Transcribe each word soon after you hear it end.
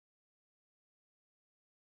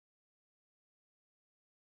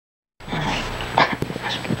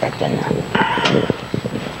back then.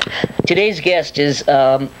 Today's guest is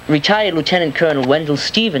retired Lieutenant Colonel Wendelle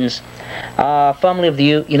Stevens, formerly of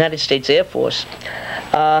the United States Air Force.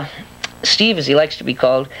 Steve, as he likes to be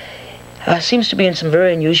called, seems to be in some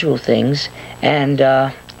very unusual things, and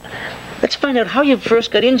let's find out how you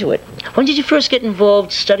first got into it. When did you first get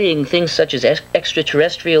involved studying things such as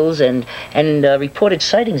extraterrestrials and reported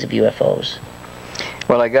sightings of UFOs?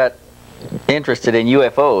 Well, I got interested in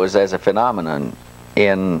UFOs as a phenomenon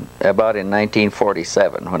about in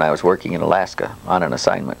 1947 when I was working in Alaska on an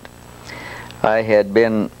assignment. I had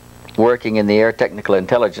been working in the Air Technical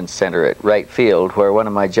Intelligence Center at Wright Field, where one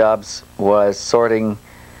of my jobs was sorting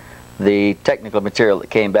the technical material that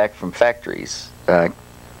came back from factories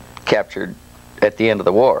captured at the end of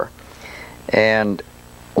the war. And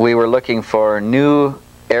we were looking for new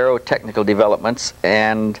aerotechnical developments,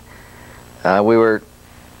 and we were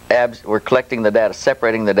collecting the data,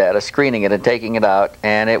 separating the data, screening it and taking it out,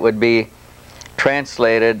 and it would be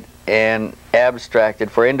translated and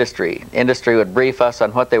abstracted for industry. Industry would brief us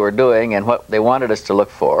on what they were doing and what they wanted us to look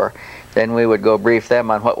for. Then we would go brief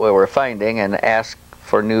them on what we were finding and ask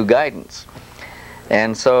for new guidance.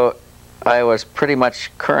 And so I was pretty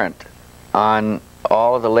much current on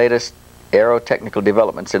all of the latest aerotechnical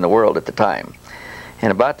developments in the world at the time.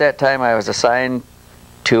 And about that time I was assigned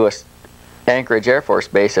to Anchorage Air Force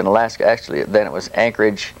Base in Alaska. Actually, then it was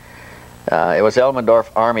Anchorage, it was Elmendorf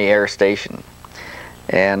Army Air Station.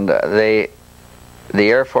 And the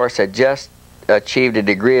Air Force had just achieved a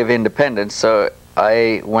degree of independence, so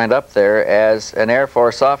I went up there as an Air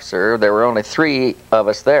Force officer. There were only 3 of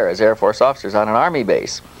us there as Air Force officers on an Army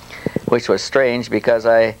base, which was strange because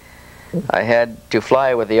I had to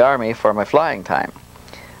fly with the Army for my flying time.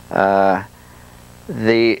 I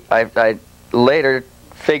later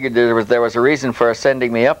figured there was a reason for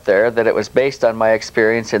sending me up there, that it was based on my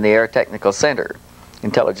experience in the Air Technical Center,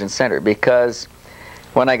 Intelligence Center, because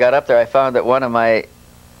when I got up there I found that one of my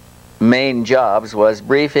main jobs was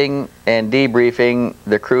briefing and debriefing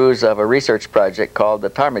the crews of a research project called the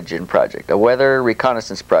Ptarmigan Project, a weather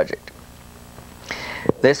reconnaissance project.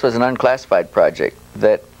 This was an unclassified project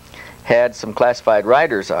that had some classified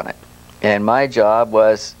riders on it, and my job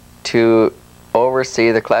was to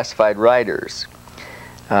oversee the classified riders.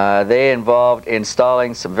 They involved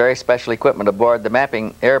installing some very special equipment aboard the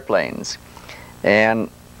mapping airplanes and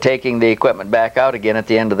taking the equipment back out again at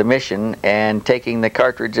the end of the mission and taking the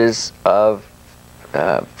cartridges of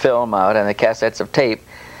film out and the cassettes of tape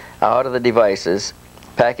out of the devices,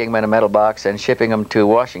 packing them in a metal box and shipping them to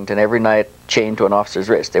Washington every night, chained to an officer's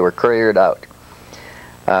wrist. They were couriered out.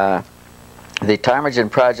 The Ptarmigan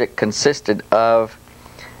Project consisted of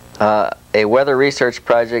a weather research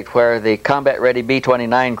project where the combat-ready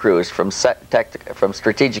B-29 crews from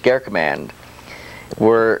Strategic Air Command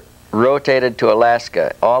were rotated to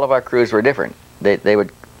Alaska. All of our crews were different.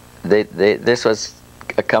 This was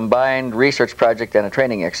a combined research project and a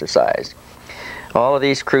training exercise. All of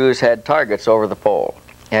these crews had targets over the pole,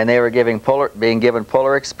 and they were being given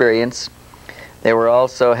polar experience. They were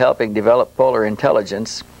also helping develop polar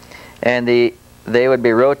intelligence, and they would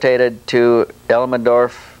be rotated to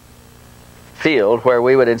Elmendorf Field, where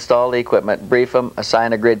we would install the equipment, brief them,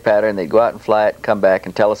 assign a grid pattern, they'd go out and fly it, come back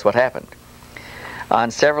and tell us what happened.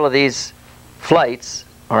 On several of these flights,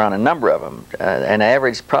 or on a number of them, an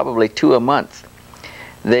average probably 2 a month,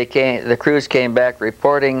 the crews came back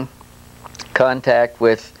reporting contact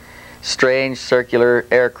with strange circular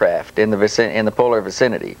aircraft in the polar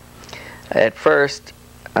vicinity. At first,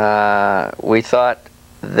 we thought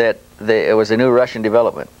that it was a new Russian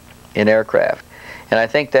development in aircraft. And I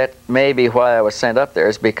think that may be why I was sent up there,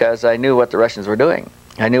 is because I knew what the Russians were doing.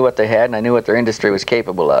 I knew what they had, and I knew what their industry was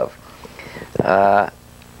capable of.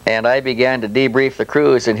 And I began to debrief the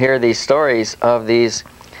crews and hear these stories of these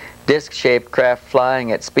disc-shaped craft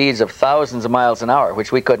flying at speeds of thousands of miles an hour,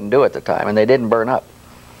 which we couldn't do at the time, and they didn't burn up.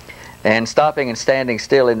 And stopping and standing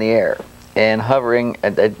still in the air and hovering.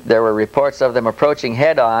 There were reports of them approaching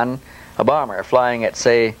head-on a bomber flying at,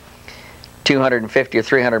 say, 250 or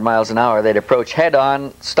 300 miles an hour. They'd approach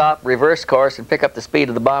head-on, stop, reverse course, and pick up the speed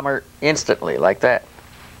of the bomber instantly, like that.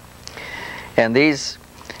 And these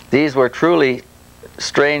were truly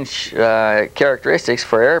strange characteristics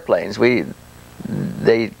for airplanes.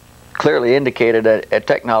 They clearly indicated a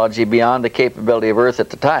technology beyond the capability of Earth at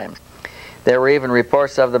the time. There were even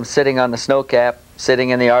reports of them sitting on the snow cap, sitting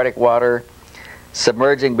in the Arctic water,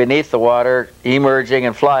 submerging beneath the water, emerging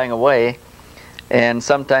and flying away. And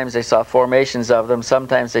sometimes they saw formations of them,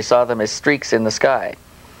 sometimes they saw them as streaks in the sky.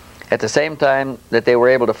 At the same time that they were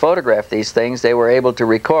able to photograph these things, they were able to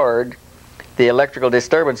record the electrical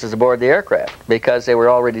disturbances aboard the aircraft, because they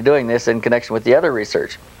were already doing this in connection with the other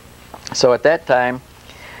research. So at that time,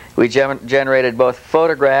 we generated both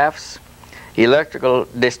photographs, electrical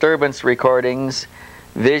disturbance recordings,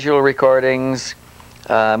 visual recordings,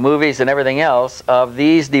 movies and everything else of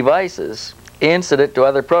these devices incident to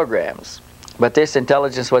other programs. But this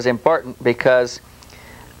intelligence was important because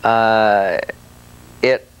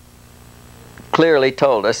it clearly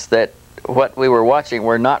told us that what we were watching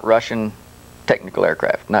were not Russian technical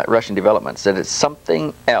aircraft, not Russian developments, that it's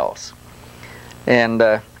something else. And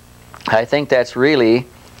I think that's really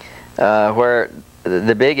where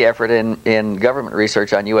the big effort in government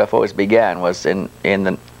research on UFOs began, was in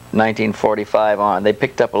the 1945 on. They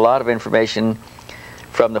picked up a lot of information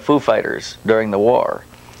from the Foo Fighters during the war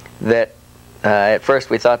that at first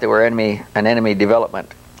we thought they were an enemy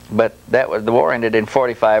development, but the war ended in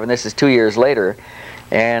 45, and this is 2 years later,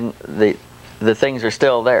 and the things are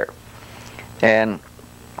still there. And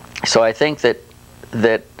so I think that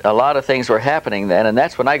a lot of things were happening then, and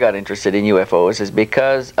that's when I got interested in UFOs, is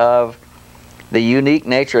because of the unique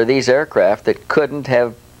nature of these aircraft that couldn't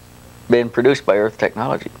have been produced by Earth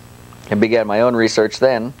technology. I began my own research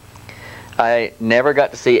then. I never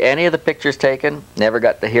got to see any of the pictures taken, never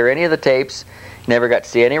got to hear any of the tapes, never got to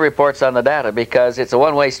see any reports on the data, because it's a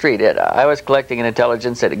one-way street. I was collecting an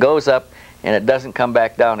intelligence that it goes up and it doesn't come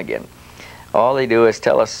back down again. All they do is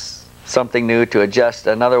tell us something new to adjust,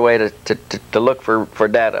 another way to look for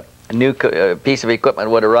data. A new piece of equipment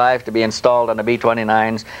would arrive to be installed on the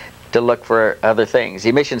B-29s to look for other things.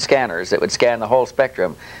 Emission scanners that would scan the whole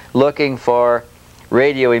spectrum, looking for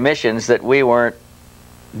radio emissions that we weren't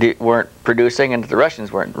producing and that the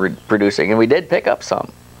Russians weren't producing. And we did pick up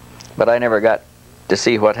some, but I never got to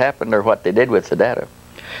see what happened or what they did with the data.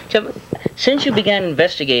 So, since you began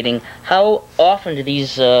investigating, how often do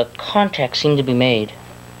these contacts seem to be made?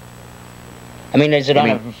 I mean, is it on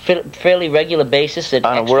a fairly regular basis?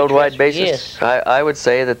 On a worldwide basis? Yes. I would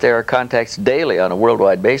say that there are contacts daily on a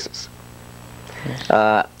worldwide basis. Yes.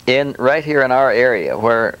 Right here in our area,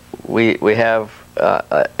 where we have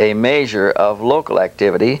a measure of local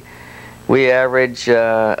activity, we average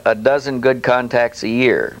a dozen good contacts a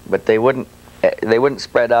year, but they wouldn't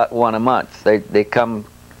spread out one a month. They come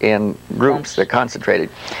in groups. They're concentrated.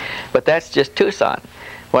 But that's just Tucson.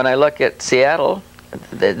 When I look at Seattle,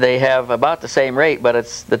 they have about the same rate, but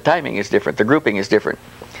the timing is different. The grouping is different.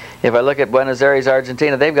 If I look at Buenos Aires,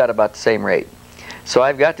 Argentina, they've got about the same rate. So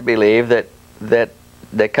I've got to believe that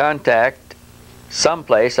the contact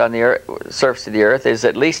someplace on the surface of the Earth is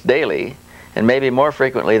at least daily, and maybe more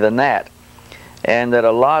frequently than that, and that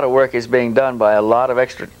a lot of work is being done by a lot of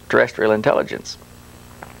extraterrestrial intelligence.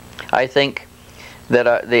 I think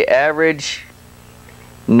that the average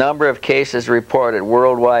number of cases reported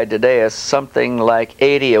worldwide today is something like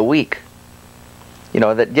 80 a week. You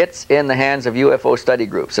know, that gets in the hands of UFO study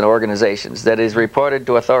groups and organizations, that is reported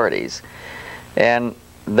to authorities. And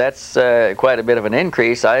that's quite a bit of an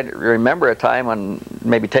increase. I remember a time when,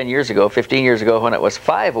 maybe 10 years ago, 15 years ago, when it was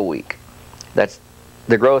 5 a week.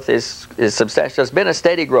 The growth is substantial. There's been a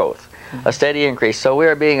steady growth, a steady increase. So we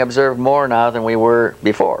are being observed more now than we were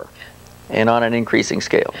before, and on an increasing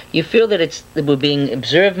scale. You feel that we're being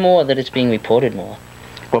observed more, or that it's being reported more?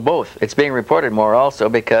 Well, both. It's being reported more also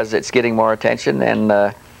because it's getting more attention,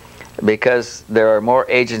 and because there are more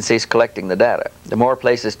agencies collecting the data. There are more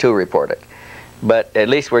places to report it. But at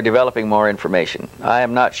least we're developing more information. I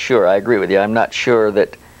am not sure, I agree with you, I'm not sure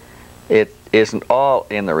that it isn't all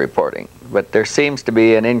in the reporting, but there seems to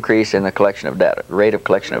be an increase in the collection of data, rate of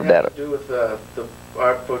collection of data. Does it have to do with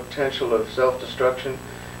our potential of self-destruction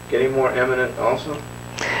getting more imminent also?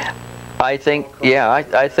 I think, yeah,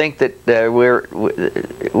 I think that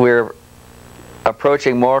we're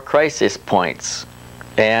approaching more crisis points,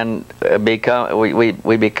 and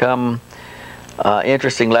we become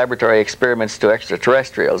interesting laboratory experiments to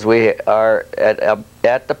extraterrestrials. We are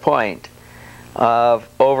at the point of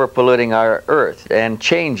over-polluting our Earth and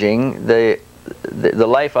changing the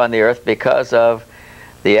life on the Earth because of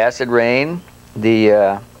the acid rain,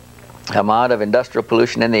 the amount of industrial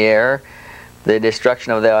pollution in the air, the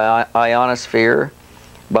destruction of the ionosphere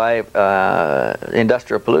by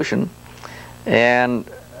industrial pollution, and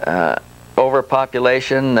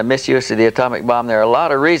overpopulation, the misuse of the atomic bomb. There are a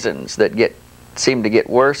lot of reasons that seem to get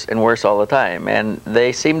worse and worse all the time, and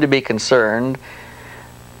they seem to be concerned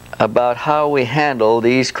about how we handle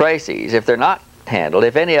these crises. If they're not handled,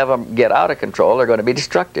 if any of them get out of control, they're going to be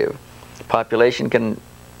destructive.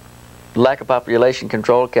 Lack of population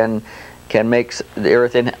control can make the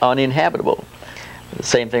Earth uninhabitable. The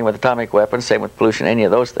same thing with atomic weapons, same with pollution, any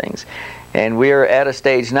of those things. And we're at a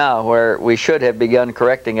stage now where we should have begun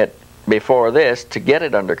correcting it before this to get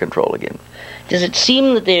it under control again. Does it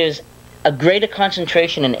seem that there's a greater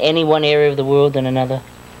concentration in any one area of the world than another?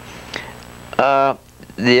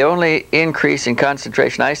 The only increase in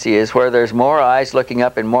concentration I see is where there's more eyes looking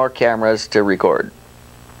up and more cameras to record.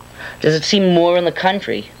 Does it seem more in the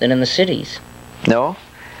country than in the cities? No.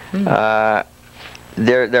 There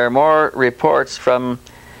are more reports from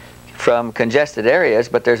congested areas,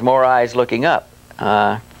 but there's more eyes looking up.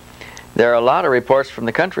 There are a lot of reports from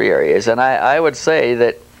the country areas, and I would say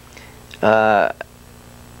that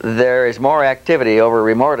there is more activity over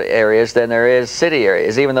remote areas than there is city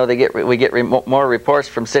areas, even though we get more reports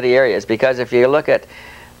from city areas, because if you look at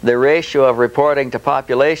the ratio of reporting to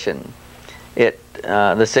population,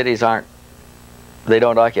 the cities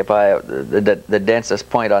don't occupy the densest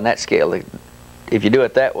point on that scale. If you do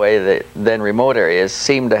it that way, then remote areas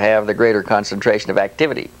seem to have the greater concentration of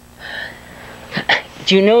activity.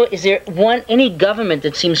 Do you know, is there any government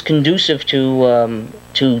that seems conducive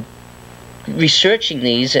to researching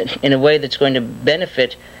these in a way that's going to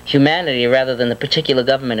benefit humanity rather than the particular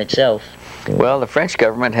government itself? Well, the French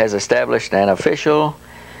government has established an official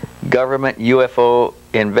government UFO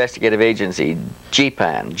investigative agency,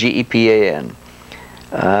 GEPAN, G-E-P-A-N.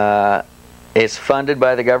 It's funded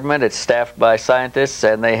by the government, it's staffed by scientists,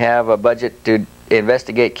 and they have a budget to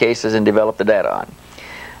investigate cases and develop the data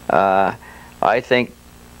on. I think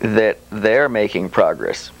that they're making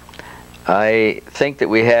progress. I think that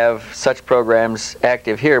we have such programs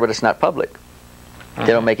active here, but it's not public. They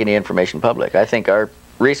don't make any information public. I think our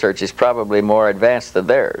research is probably more advanced than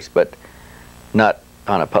theirs, but not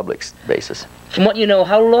on a public basis. From what you know,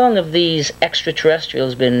 how long have these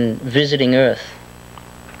extraterrestrials been visiting Earth?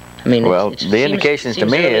 I mean, well, the indications to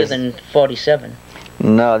me is than 47.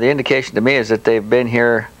 No, the indication to me is that they've been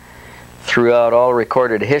here throughout all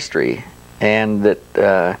recorded history, and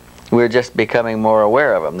that we're just becoming more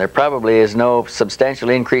aware of them. There probably is no substantial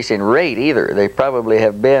increase in rate either. They probably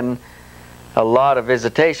have been a lot of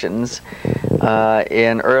visitations.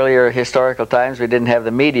 In earlier historical times, we didn't have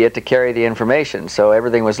the media to carry the information, so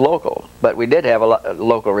everything was local. But we did have a lot of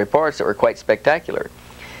local reports that were quite spectacular.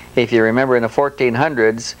 If you remember, in the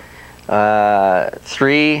 1400s,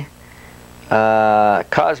 3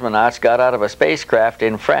 cosmonauts got out of a spacecraft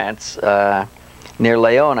in France, near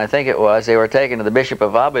Lyon, I think it was. They were taken to the Bishop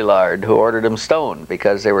of Abelard, who ordered them stoned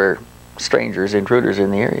because they were strangers, intruders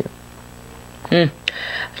in the area.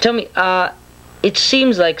 Tell me, it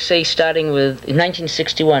seems like, say, starting with in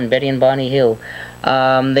 1961, Betty and Bonnie Hill,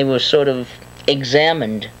 they were sort of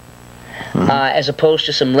examined, as opposed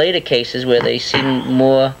to some later cases where they seem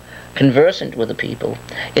more conversant with the people.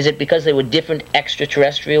 Is it because they were different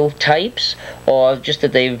extraterrestrial types, or just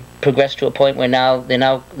that they've progressed to a point where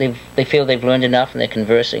they feel they've learned enough and they're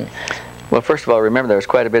conversing? Well, first of all, remember there was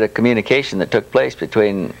quite a bit of communication that took place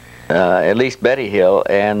between at least Betty Hill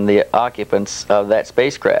and the occupants of that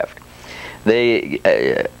spacecraft. They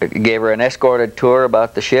gave her an escorted tour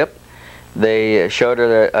about the ship. They showed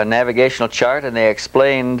her a navigational chart, and they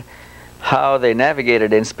explained how they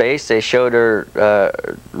navigated in space. They showed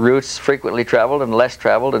her routes frequently traveled and less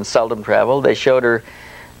traveled and seldom traveled. They showed her,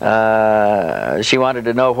 she wanted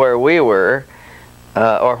to know where we were,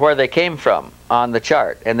 or where they came from on the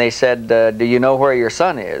chart. And they said, do you know where your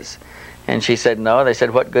sun is? And she said no. They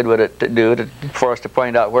said, what good would it do for us to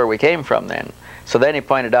point out where we came from then? So then he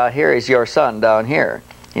pointed out, here is your sun down here.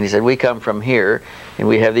 And he said, we come from here, and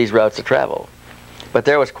we have these routes to travel. But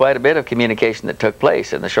there was quite a bit of communication that took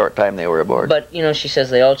place in the short time they were aboard. But, you know, she says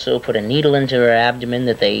they also put a needle into her abdomen,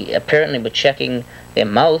 that they apparently were checking their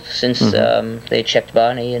mouth, since they checked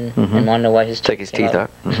Barney and wanted to know why his teeth out.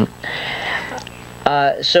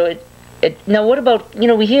 So now what about, you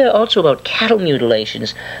know, we hear also about cattle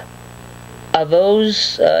mutilations. Are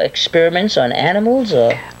those experiments on animals,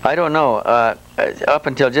 or? I don't know. Up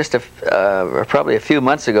until just probably a few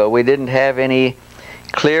months ago, we didn't have any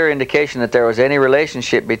clear indication that there was any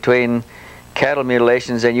relationship between cattle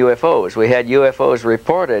mutilations and UFOs. We had UFOs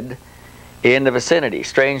reported in the vicinity,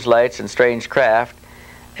 strange lights and strange craft,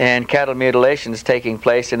 and cattle mutilations taking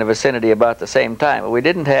place in the vicinity about the same time. But we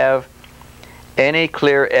didn't have any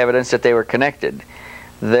clear evidence that they were connected.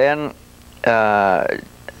 Then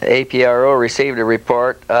APRO received a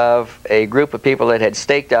report of a group of people that had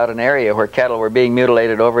staked out an area where cattle were being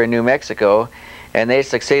mutilated over in New Mexico, and they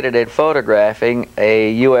succeeded in photographing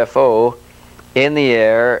a UFO in the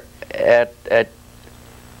air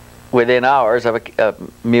within hours of a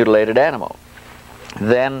mutilated animal.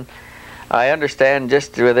 Then I understand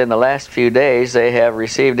just within the last few days they have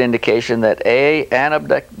received indication that an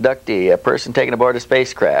abductee, a person taken aboard a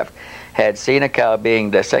spacecraft, had seen a cow being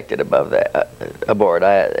dissected above that, aboard.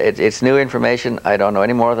 It's new information. I don't know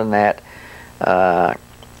any more than that.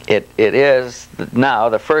 It is now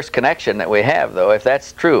the first connection that we have, though, if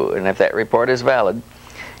that's true, and if that report is valid,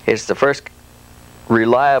 it's the first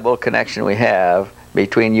reliable connection we have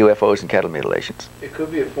between UFOs and cattle mutilations. It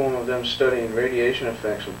could be a form of them studying radiation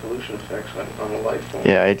effects and pollution effects on a life form.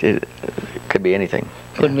 Yeah, it could be anything.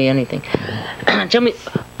 Could be anything. Tell me,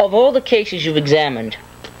 of all the cases you've examined,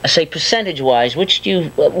 say percentage-wise,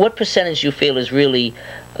 what percentage do you feel is really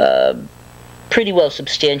pretty well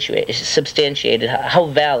substantiated? How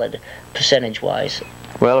valid, percentage-wise?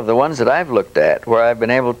 Well, of the ones that I've looked at, where I've been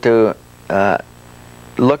able to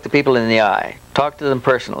look the people in the eye, talk to them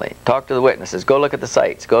personally, talk to the witnesses, go look at the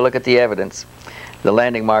sites, go look at the evidence, the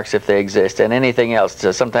landing marks if they exist, and anything else.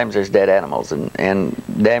 So sometimes there's dead animals and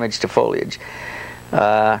damage to foliage.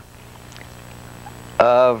 Of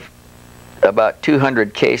about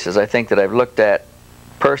 200 cases, I think, that I've looked at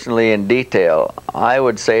personally in detail, I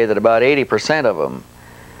would say that about 80% of them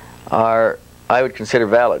are, I would consider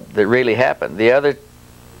valid, that really happened. The other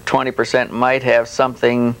 20% might have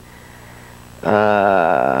something,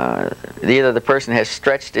 either the person has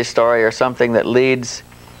stretched his story or something that leads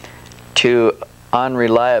to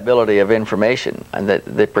unreliability of information, and that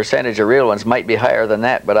the percentage of real ones might be higher than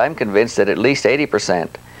that, but I'm convinced that at least 80%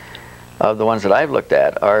 of the ones that I've looked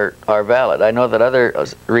at are valid. I know that other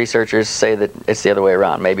researchers say that it's the other way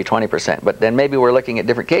around, maybe 20%, but then maybe we're looking at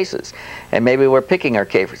different cases, and maybe we're picking our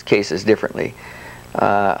cases differently.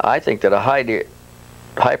 I think that a high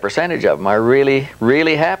percentage of them are really,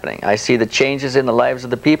 really happening. I see the changes in the lives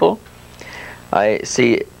of the people. I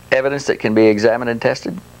see evidence that can be examined and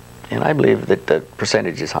tested, and I believe that the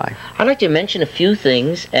percentage is high. I'd like to mention a few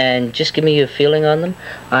things and just give me your feeling on them.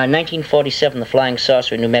 1947, the flying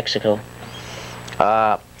saucer in New Mexico.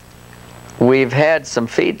 We've had some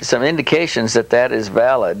indications that that is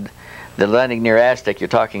valid, the landing near Aztec you're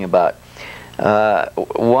talking about.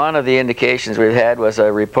 One of the indications we've had was a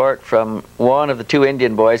report from one of the two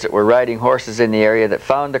Indian boys that were riding horses in the area that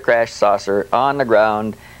found the crashed saucer on the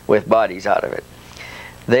ground with bodies out of it.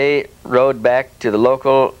 They rode back to the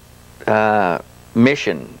local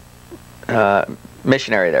missionary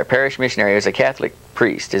there, parish missionary. He was a Catholic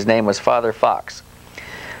priest. His name was Father Fox.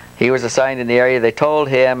 He was assigned in the area. They told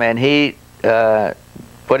him, and he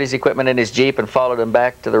put his equipment in his Jeep and followed them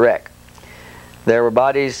back to the wreck. There were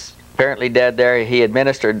bodies apparently dead there. He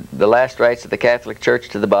administered the last rites of the Catholic Church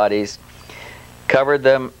to the bodies, covered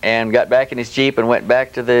them, and got back in his Jeep and went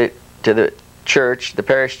back to the church, the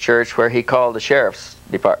parish church, where he called the sheriff's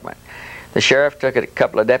department. The sheriff took a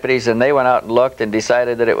couple of deputies, and they went out and looked and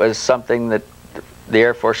decided that it was something that the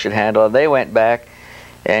Air Force should handle. And they went back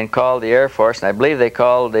and called the Air Force, and I believe they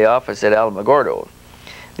called the office at Alamogordo.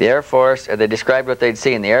 The Air Force, they described what they'd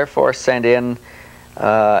seen. The Air Force sent in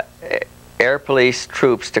air police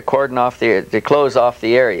troops to cordon off to close off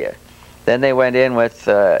the area. Then they went in with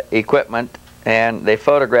equipment, and they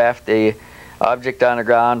photographed the object on the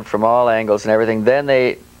ground from all angles and everything. Then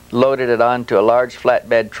they loaded it onto a large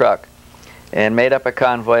flatbed truck and made up a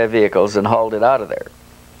convoy of vehicles and hauled it out of there.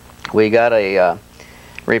 We got a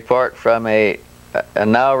report from a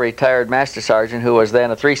now retired master sergeant who was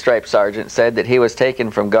then a three-stripe sergeant, said that he was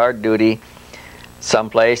taken from guard duty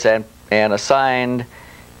someplace and assigned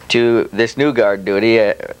to this new guard duty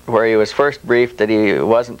where he was first briefed that he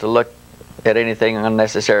wasn't to look at anything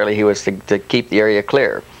unnecessarily. He was to keep the area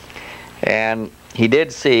clear. And he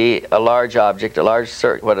did see a large object,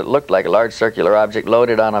 what it looked like a large circular object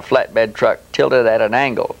loaded on a flatbed truck, tilted at an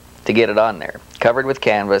angle to get it on there, covered with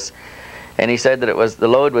canvas. And he said that the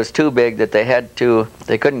load was too big that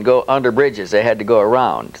they couldn't go under bridges, they had to go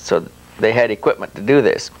around. So they had equipment to do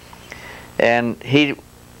this. And he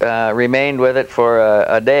remained with it for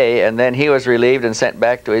a day, and then he was relieved and sent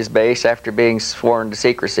back to his base after being sworn to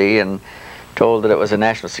secrecy and told that it was a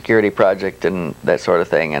national security project and that sort of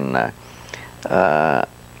thing. And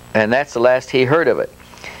that's the last he heard of it.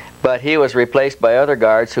 But he was replaced by other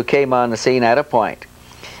guards who came on the scene at a point.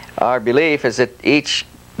 Our belief is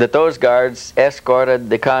that those guards escorted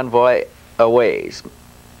the convoy a ways,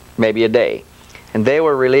 maybe a day, and they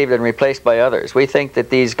were relieved and replaced by others. We think that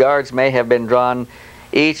these guards may have been drawn,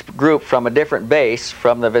 each group from a different base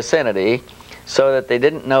from the vicinity, so that they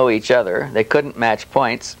didn't know each other, they couldn't match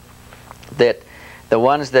points, that the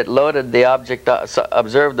ones that loaded the object,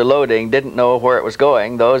 observed the loading, didn't know where it was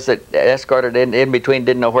going. Those that escorted in between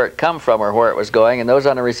didn't know where it come from or where it was going, and those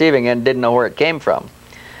on the receiving end didn't know where it came from.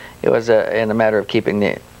 It was in a matter of keeping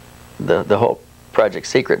the whole project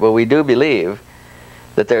secret. Well, we do believe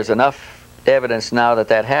that there's enough evidence now that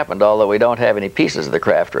that happened, although we don't have any pieces of the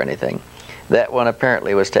craft or anything. That one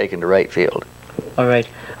apparently was taken to right field. All right.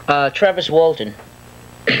 Travis Walton,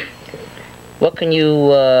 what can you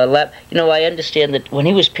you know, I understand that when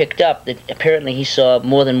he was picked up, that apparently he saw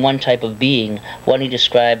more than one type of being. One he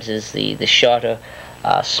describes as the shorter,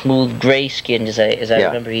 smooth gray skinned, as I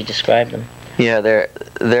remember he described them. Yeah,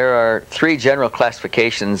 there are 3 general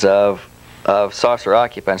classifications of saucer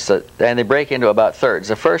occupants, and they break into about thirds.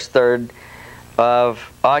 The first third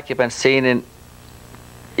of occupants seen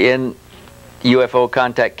in UFO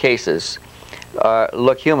contact cases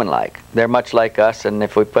look human-like. They're much like us, and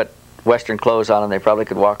if we put Western clothes on them, they probably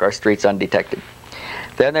could walk our streets undetected.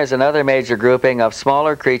 Then there's another major grouping of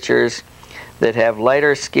smaller creatures that have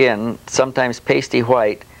lighter skin, sometimes pasty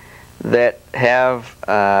white, that have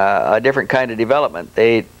a different kind of development.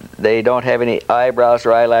 They don't have any eyebrows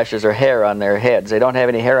or eyelashes or hair on their heads. They don't have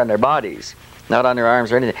any hair on their bodies, not on their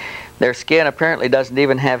arms or anything. Their skin apparently doesn't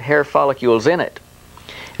even have hair follicles in it.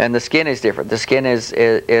 And the skin is different. The skin is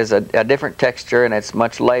a different texture, and it's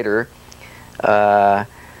much lighter. I'm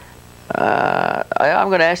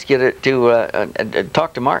going to ask you to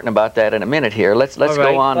talk to Martin about that in a minute here. Let's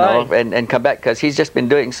go on though, and come back, because he's just been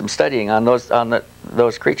doing some studying on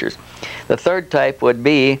those creatures. The third type would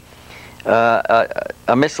be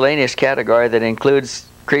a miscellaneous category that includes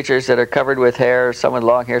creatures that are covered with hair, some with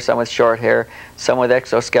long hair, some with short hair, some with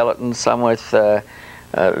exoskeletons, some with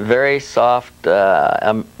very soft,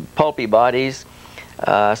 pulpy bodies.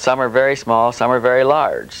 Some are very small, some are very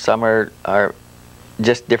large, some are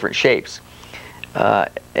just different shapes.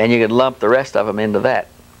 And you could lump the rest of them into that.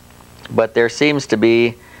 But there seems to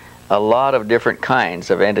be a lot of different kinds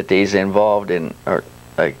of entities involved in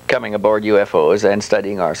coming aboard UFOs and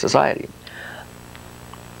studying our society.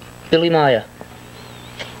 Billy Meier.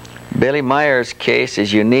 Billy Meier's case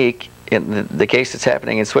is unique in the case that's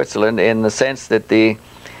happening in Switzerland, in the sense that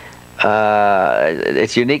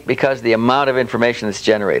it's unique because of the amount of information that's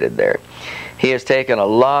generated there. He has taken a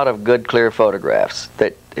lot of good, clear photographs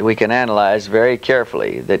that we can analyze very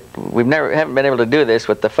carefully. That haven't been able to do this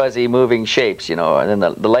with the fuzzy, moving shapes, you know, and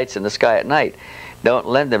then the lights in the sky at night don't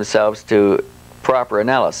lend themselves to proper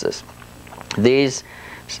analysis. These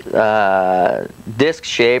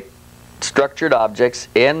disc-shaped structured objects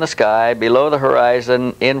in the sky, below the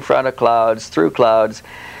horizon, in front of clouds, through clouds,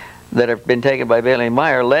 that have been taken by Billy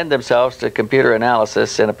Meier lend themselves to computer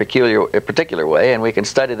analysis in a particular way, and we can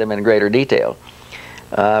study them in greater detail.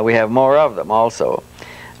 We have more of them also.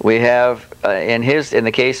 We have, in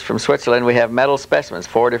the case from Switzerland, we have metal specimens,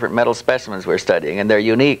 4 different metal specimens we're studying, and they're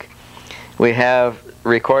unique. We have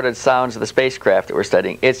recorded sounds of the spacecraft that we're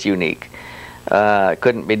studying. It's unique.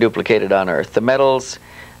 Couldn't be duplicated on Earth. The metals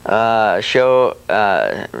show,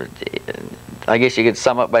 I guess you could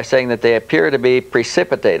sum up by saying that they appear to be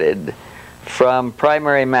precipitated from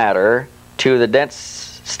primary matter to the dense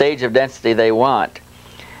stage of density they want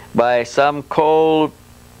by some cold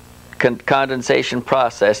condensation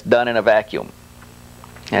process done in a vacuum.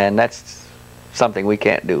 And that's something we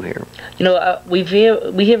can't do here. You know, we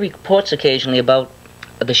hear reports occasionally about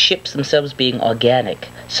the ships themselves being organic,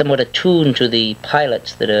 somewhat attuned to the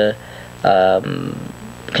pilots that are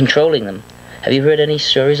controlling them. Have you heard any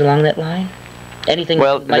stories along that line? Anything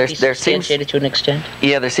that might be substantiated to an extent?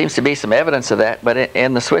 Yeah, there seems to be some evidence of that, but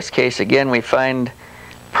in the Swiss case, again, we find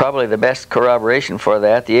probably the best corroboration for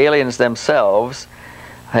that. The aliens themselves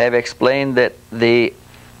have explained that the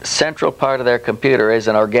central part of their computer is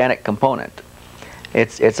an organic component.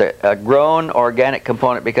 It's a grown organic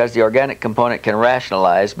component, because the organic component can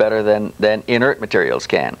rationalize better than inert materials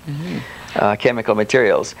can, chemical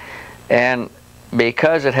materials. And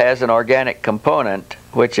because it has an organic component,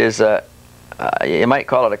 which is you might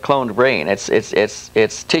call it a cloned brain.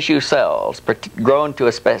 It's tissue cells grown to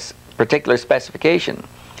a particular specification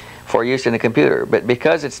for use in the computer. But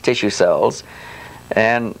because it's tissue cells,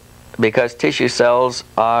 and because tissue cells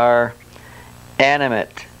are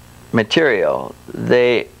animate material,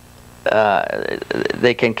 they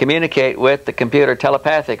can communicate with the computer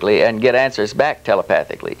telepathically and get answers back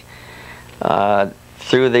telepathically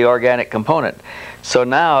through the organic component. So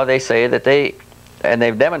now they say that and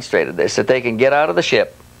they've demonstrated this, that they can get out of the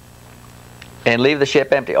ship and leave the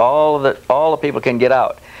ship empty. All the people can get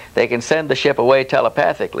out. They can send the ship away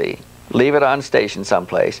telepathically, leave it on station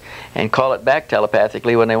someplace, and call it back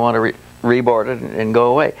telepathically when they want to reboard it and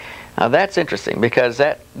go away. Now that's interesting, because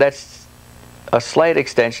that's a slight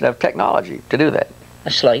extension of technology to do that.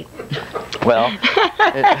 A slight? Well,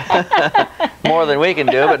 more than we can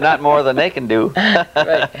do, but not more than they can do.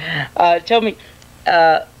 Right. Tell me,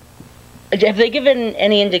 Have they given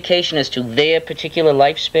any indication as to their particular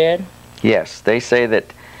lifespan? Yes, they say that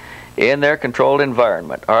in their controlled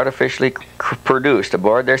environment, artificially produced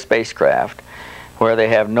aboard their spacecraft, where they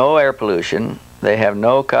have no air pollution, they have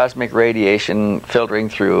no cosmic radiation filtering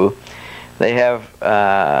through, they have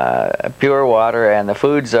pure water, and the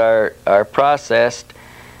foods are processed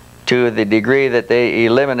to the degree that they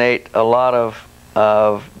eliminate a lot of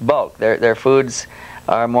bulk. Their foods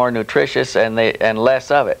are more nutritious and less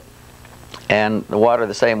of it, and the water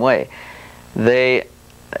the same way. They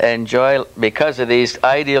enjoy, because of these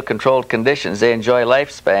ideal controlled conditions, they enjoy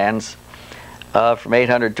lifespans from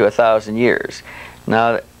 800 to 1,000 years.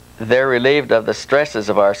 Now, they're relieved of the stresses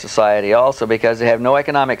of our society also because they have no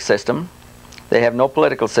economic system, they have no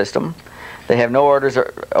political system, they have no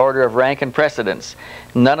order of rank and precedence,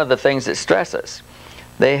 none of the things that stress us.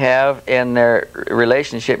 They have in their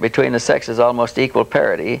relationship between the sexes almost equal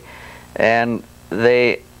parity, and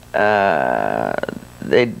they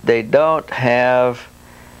don't have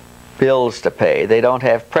bills to pay, they don't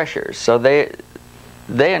have pressures, so they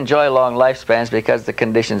enjoy long lifespans because the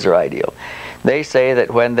conditions are ideal. They say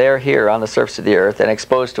that when they're here on the surface of the earth and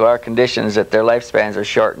exposed to our conditions, that their lifespans are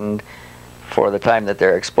shortened for the time that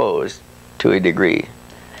they're exposed to a degree.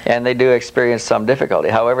 And they do experience some difficulty.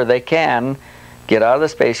 However, they can get out of the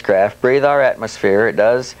spacecraft, breathe our atmosphere. It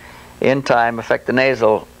does, in time, affect the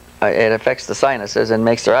nasal, it affects the sinuses and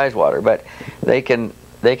makes their eyes water, but they can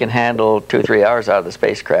handle 2-3 hours out of the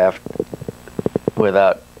spacecraft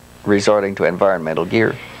without resorting to environmental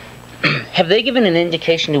gear. Have they given an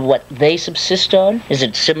indication of what they subsist on? Is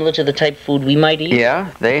it similar to the type of food we might eat?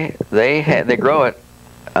 Yeah, they grow it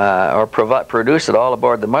or produce it all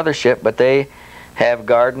aboard the mothership, but they have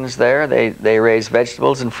gardens there. They raise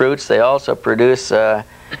vegetables and fruits. They also produce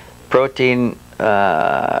protein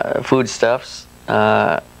foodstuffs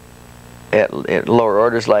at lower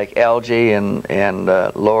orders like algae and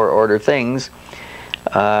lower order things.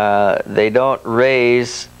 They don't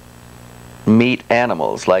raise meat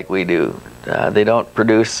animals like we do. They don't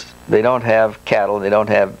have cattle, they don't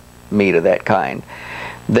have meat of that kind.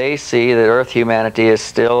 They see that Earth humanity is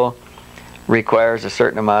still requires a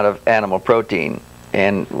certain amount of animal protein,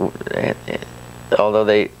 and although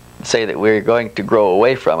they say that we're going to grow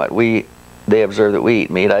away from it, they observe that we eat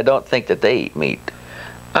meat. I don't think that they eat meat.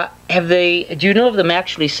 Do you know of them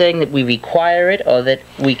actually saying that we require it, or that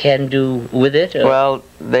we can do with it? Or? Well,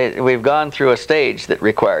 we've gone through a stage that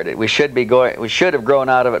required it. We should have grown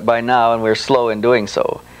out of it by now, and we're slow in doing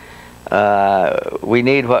so. We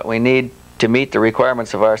need what we need to meet the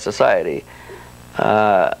requirements of our society.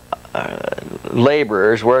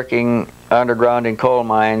 Laborers working underground in coal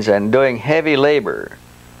mines and doing heavy labor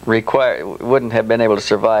wouldn't have been able to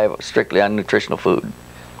survive strictly on nutritional food.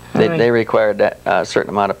 They required a certain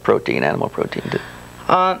amount of protein, animal protein,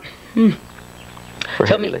 for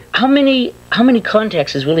Tell me, how many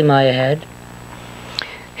contacts has Willie Meier had?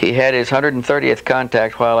 He had his 130th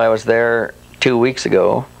contact while I was there 2 weeks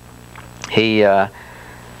ago. He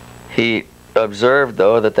observed,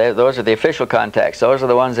 though, that those are the official contacts. Those are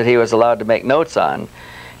the ones that he was allowed to make notes on.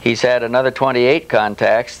 He's had another 28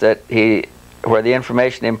 contacts where the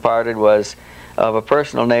information imparted was of a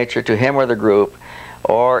personal nature to him or the group,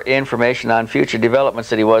 or information on future developments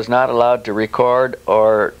that he was not allowed to record,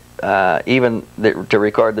 or even to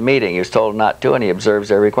record the meeting. He was told not to, and he observes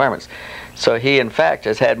their requirements. So he, in fact,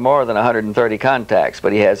 has had more than 130 contacts,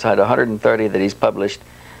 but he has had 130 that he's published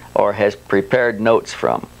or has prepared notes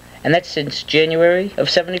from. And that's since January of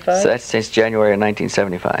 '75? So that's since January of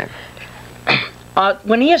 1975.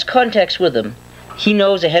 When he has contacts with them, he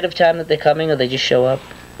knows ahead of time that they're coming, or they just show up?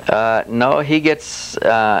 No, he gets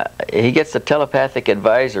the telepathic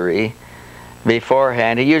advisory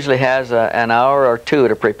beforehand. He usually has an hour or two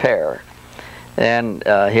to prepare, and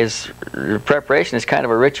his preparation is kind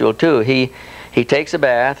of a ritual too. He takes a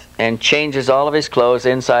bath and changes all of his clothes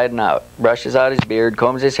inside and out, brushes out his beard,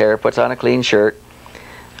 combs his hair, puts on a clean shirt,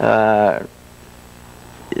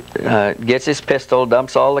 gets his pistol,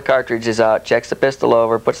 dumps all the cartridges out, checks the pistol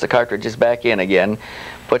over, puts the cartridges back in again,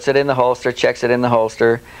 puts it in the holster, checks it in the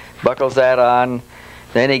holster, buckles that on.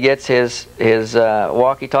 Then he gets his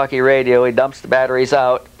walkie-talkie radio, he dumps the batteries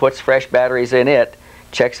out, puts fresh batteries in it,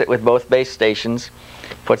 checks it with both base stations,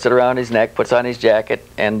 puts it around his neck, puts on his jacket,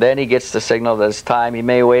 and then he gets the signal that it's time. He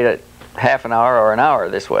may wait a half an hour or an hour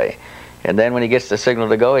this way. And then when he gets the signal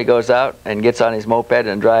to go, he goes out and gets on his moped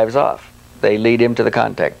and drives off. They lead him to the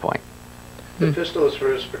contact point. The pistol is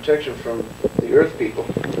for his protection from the Earth people.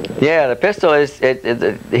 Yeah, the pistol is,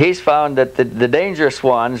 he's found that the dangerous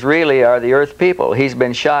ones really are the Earth people. He's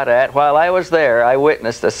been shot at. While I was there, I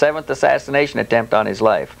witnessed the 7th assassination attempt on his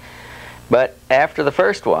life. But after the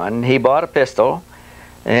first one, he bought a pistol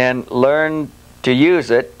and learned to use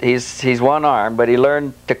it. He's one arm, but he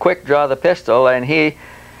learned to quick draw the pistol, and he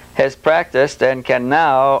has practiced and can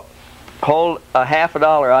now hold a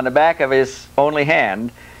 $50 on the back of his only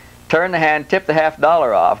hand, turn the hand, tip the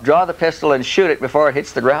 $50 off, draw the pistol, and shoot it before it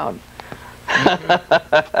hits the ground.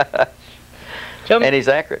 And he's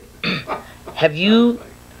accurate. Have you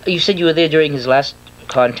said you were there during his last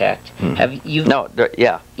contact. Have you? No,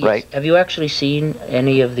 yeah, right. Have you actually seen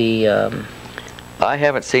any of the... I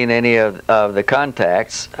haven't seen any of the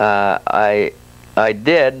contacts. I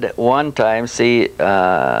did one time see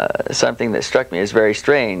something that struck me as very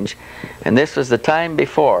strange, and this was the time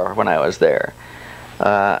before when I was there.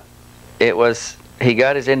 He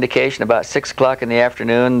got his indication about 6 o'clock in the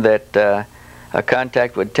afternoon that a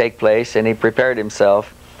contact would take place, and he prepared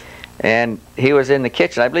himself. And he was in the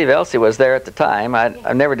kitchen. I believe Elsie was there at the time.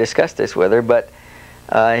 I've never discussed this with her, but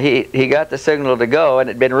he got the signal to go, and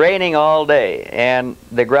it had been raining all day, and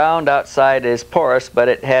the ground outside is porous, but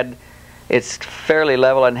it's fairly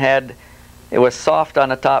level, and it was soft on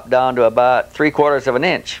the top down to about 3/4 of an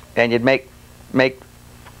inch, and you'd make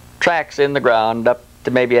tracks in the ground up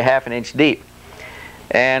to maybe a ½ an inch deep.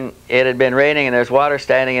 And it had been raining, and there's water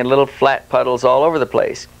standing in little flat puddles all over the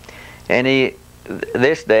place. And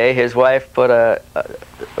this day, his wife put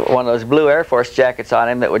one of those blue Air Force jackets on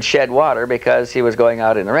him that would shed water because he was going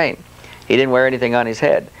out in the rain. He didn't wear anything on his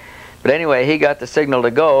head. But anyway, he got the signal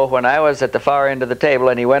to go when I was at the far end of the table,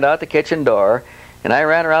 and he went out the kitchen door, and I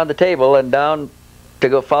ran around the table and down to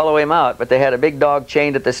go follow him out, but they had a big dog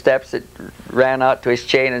chained at the steps. It ran out to his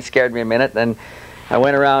chain and scared me a minute. Then I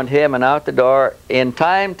went around him and out the door in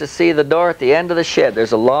time to see the door at the end of the shed.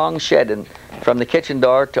 There's a long shed from the kitchen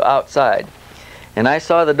door to outside. And I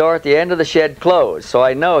saw the door at the end of the shed close, so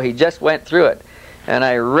I know he just went through it. And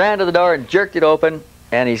I ran to the door and jerked it open,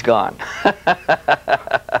 and he's gone.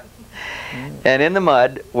 And in the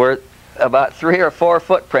mud were about 3 or 4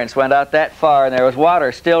 footprints went out that far, and there was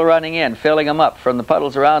water still running in, filling them up from the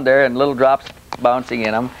puddles around there and little drops bouncing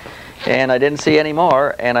in them. And I didn't see any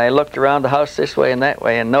more, and I looked around the house this way and that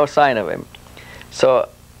way, and no sign of him. So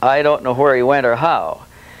I don't know where he went or how,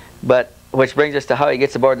 but which brings us to how he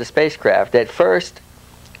gets aboard the spacecraft. At first,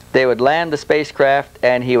 they would land the spacecraft,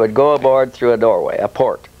 and he would go aboard through a doorway, a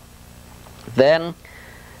port. Then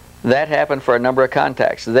that happened for a number of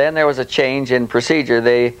contacts. Then there was a change in procedure.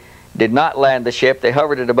 They did not land the ship. They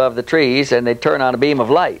hovered it above the trees, and they'd turn on a beam of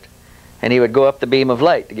light, and he would go up the beam of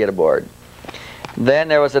light to get aboard. Then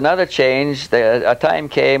there was another change. A time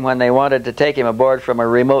came when they wanted to take him aboard from a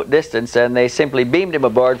remote distance, and they simply beamed him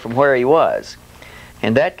aboard from where he was.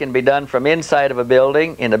 And that can be done from inside of a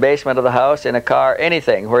building, in the basement of the house, in a car,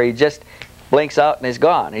 anything, where he just blinks out and he's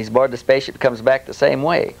gone. He's aboard the spaceship, comes back the same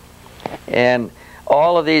way. And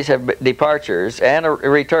all of these departures and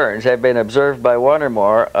returns have been observed by one or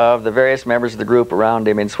more of the various members of the group around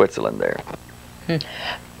him in Switzerland there.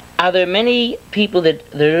 Are there many people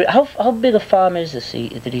how big a farm is this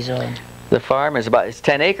that he's on? The farm is it's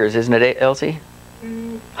 10 acres, isn't it, Elsie?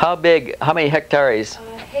 How big, how many hectares?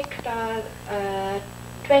 Hectare,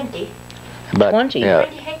 20. About 20? Yeah,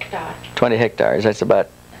 20 hectares. 20 hectares, that's about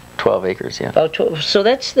 12 acres, yeah. About 12, so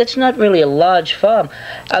that's not really a large farm.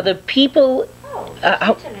 Are the people...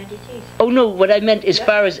 Switzerland it is. Oh no, what I meant as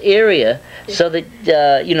far as area, so that,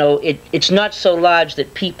 you know, it's not so large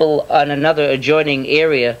that people on another adjoining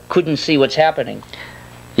area couldn't see what's happening.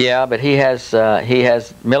 Yeah, but he has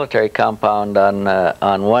military compound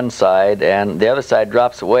on one side, and the other side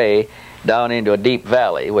drops away down into a deep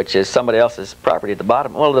valley, which is somebody else's property at the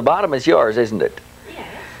bottom. Well, the bottom is yours, isn't it?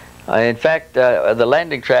 In fact, the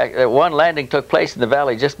landing track, one landing took place in the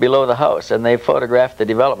valley just below the house, and they photographed the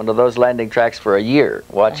development of those landing tracks for a year,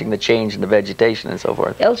 watching the change in the vegetation and so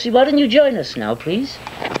forth. Elsie, why don't you join us now, please?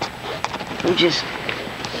 We'll just...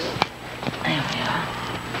 There we are.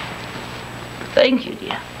 Thank you,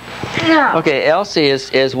 dear. Now. Okay, Elsie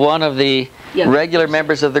is one of the regular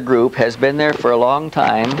members of the group, has been there for a long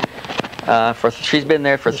time. She's been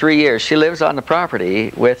there for 3 years. She lives on the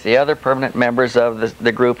property with the other permanent members of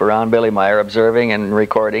the group around Billy Meier, observing and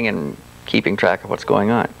recording and keeping track of what's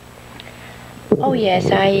going on. Oh yes,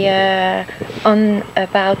 on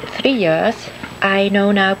about 3 years, I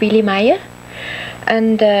know now Billy Meier.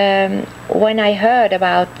 And when I heard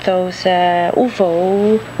about those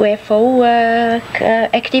UFO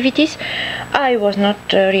activities, I was not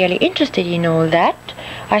really interested in all that.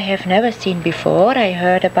 I have never seen before. I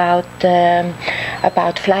heard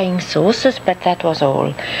about flying saucers, but that was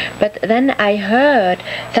all. But then I heard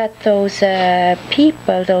that those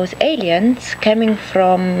people, those aliens coming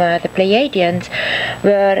from the Pleiadians,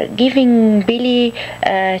 were giving Billy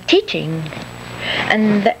teaching.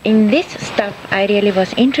 And in this stuff I really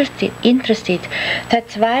was interested.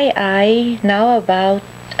 That's why I now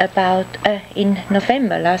in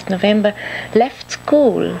November, last November, left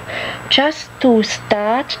school just to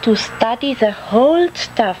start to study the whole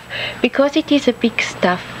stuff, because it is a big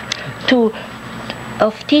stuff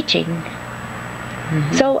of teaching.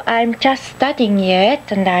 Mm-hmm. So I'm just studying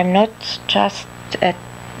yet, and I'm not just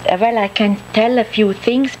well, I can tell a few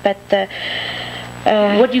things, but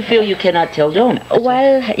what do you feel you cannot tell, don't?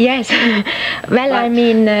 Well, yes. Well, I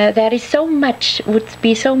mean, there is so much, would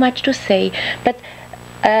be so much to say, but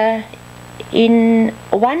in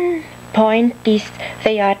one point is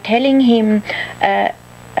they are telling him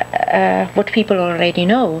what people already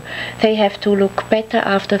know. They have to look better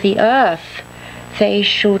after the earth. They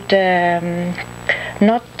should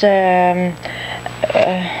not the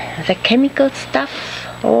chemical stuff.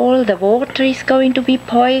 All the water is going to be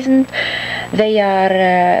poisoned. They are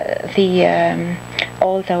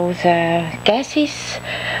all those gases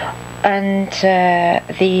and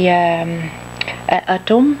the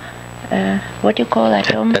what do you call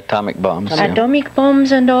atom? Atomic bombs. Atomic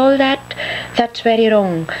bombs and all that. That's very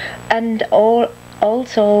wrong. And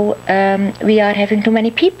also we are having too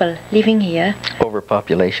many people living here.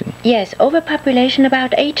 Overpopulation. Yes, overpopulation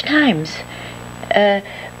about 8 times.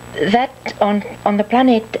 That on the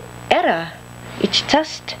planet Era, it's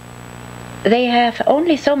just they have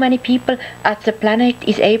only so many people as the planet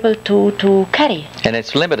is able to carry. And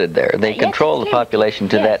it's limited there. They control the population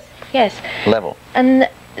to that level. And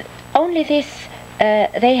only this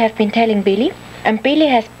they have been telling Billy, and Billy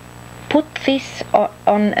has put this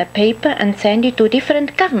on a paper and sent it to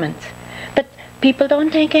different governments. But people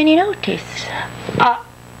don't take any notice.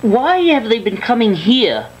 Why have they been coming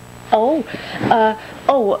here?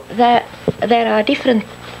 There are different.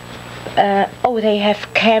 They have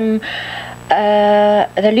come.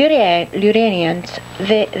 The Luranians.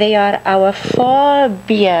 They are our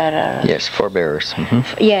forebearers. Yes, forebearers.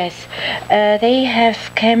 Mm-hmm. Yes, they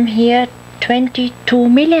have come here 22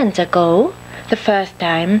 million ago, the first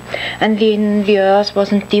time, and then the earth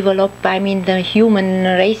wasn't developed, I mean the human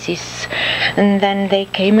races, and then they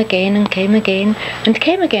came again and came again and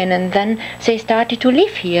came again, and then they started to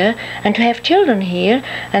live here and to have children here,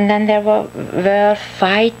 and then there were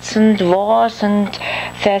fights and wars, and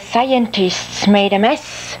the scientists made a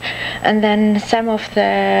mess, and then some of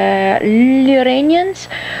the Luranians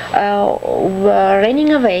were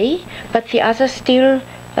running away, but the others still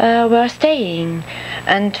were staying,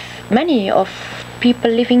 and many of people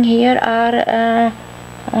living here are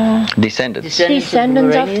descendants of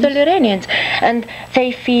the Luranians, and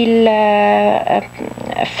they feel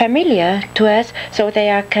familiar to us, so they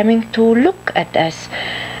are coming to look at us,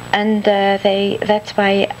 and that's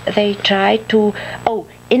why they try to.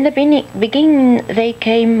 In the beginning they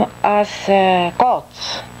came as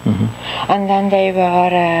gods, mm-hmm. and then they were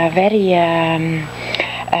very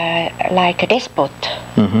like a despot,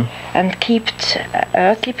 mm-hmm. and kept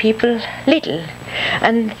earthly people little.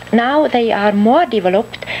 And now they are more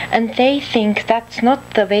developed, and they think that's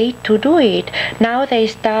not the way to do it. Now they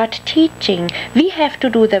start teaching. We have to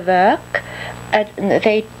do the work.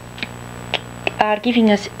 They are giving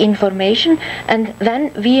us information, and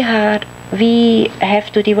then we have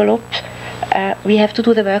to develop. We have to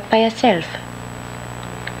do the work by ourselves.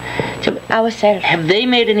 Ourselves. Have they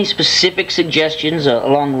made any specific suggestions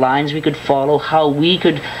along lines we could follow, how we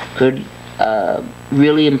could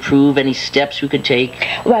really improve, any steps we could take?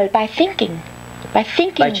 Well, by thinking. By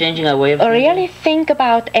changing our way of thinking? Really think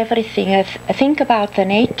about everything. Think about the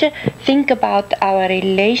nature, think about our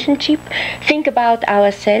relationship, think about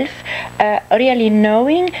ourselves, really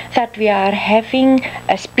knowing that we are having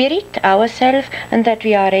a spirit ourselves, and that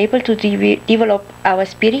we are able to develop our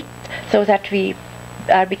spirit so that we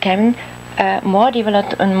are becoming more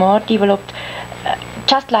developed,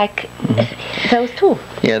 just like those two.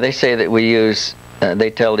 Yeah, they say that we use, they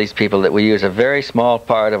tell these people that we use a very small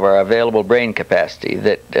part of our available brain capacity,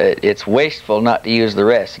 that it's wasteful not to use the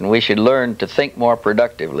rest, and we should learn to think more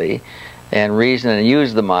productively and reason and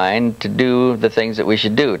use the mind to do the things that we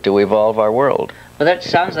should do to evolve our world. Well, that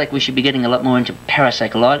sounds like we should be getting a lot more into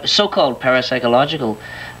so-called parapsychological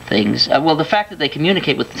things. Well, the fact that they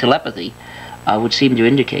communicate with telepathy would seem to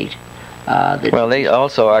indicate Well, they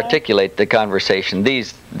also articulate the conversation.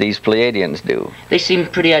 These Pleiadians do. They seem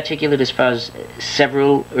pretty articulate as far as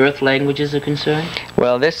several Earth languages are concerned.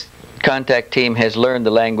 Well, this contact team has learned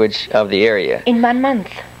the language of the area. In 1 month.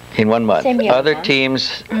 In 1 month. Other month.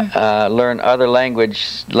 teams learn other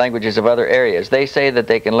languages of other areas. They say that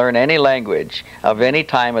they can learn any language of any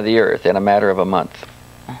time of the Earth in a matter of a month.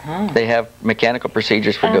 They have mechanical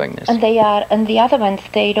procedures for doing this. And the other ones,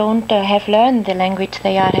 they don't have learned the language.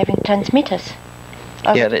 They are having transmitters.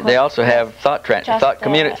 Yeah, they also have thought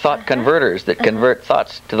converters that convert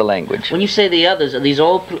thoughts to the language. When you say the others, are these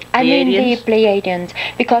all Pleiadians? I mean the Pleiadians,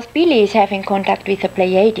 because Billy is having contact with the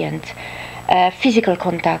Pleiadians, physical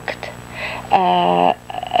contact.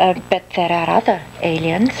 But there are other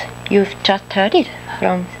aliens. You've just heard it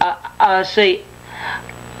from.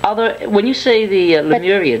 When you say the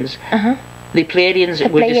Lemurians, the Pleiadians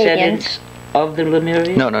were descendants of the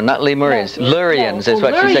Lemurians? No, not Lemurians. Lurians is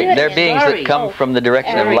what she's saying. They're beings that come from the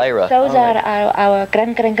direction of Lyra. Those are our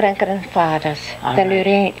grandfathers, the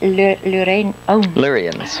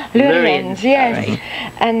Lurians, yes. Right.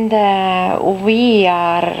 And we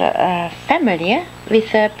are familiar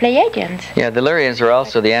with the Pleiadians. Yeah, the Lurians are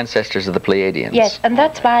also the ancestors of the Pleiadians. Yes, and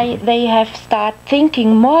that's why they have started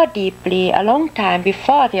thinking more deeply a long time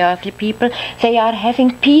before the earthly people. They are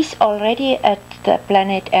having peace already at the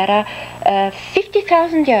planet era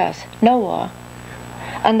 50,000 years, no war.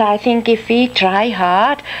 And I think if we try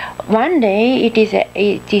hard, one day it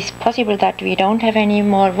is possible that we don't have any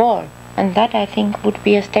more war. And that, I think, would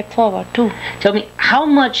be a step forward too. Tell me, how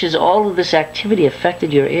much has all of this activity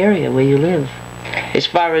affected your area where you live? As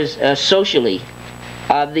far as socially,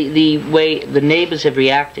 the way the neighbors have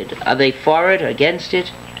reacted, are they for it or against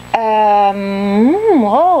it?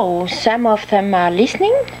 Some of them are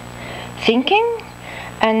listening, thinking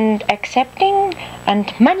and accepting,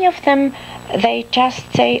 and many of them, they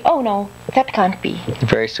just say, oh no, that can't be.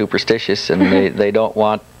 Very superstitious, and they don't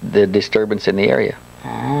want the disturbance in the area.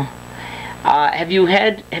 Have you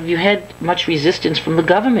had much resistance from the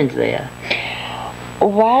government there?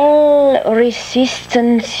 Well,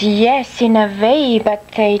 resistance, yes, in a way, but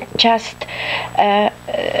they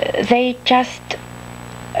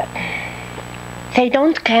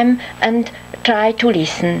don't come and try to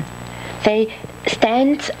listen. They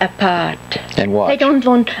stand apart. And watch. They don't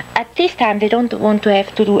want, at this time, they don't want to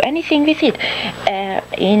have to do anything with it.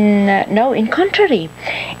 In contrary,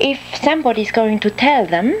 if somebody is going to tell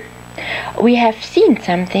them, we have seen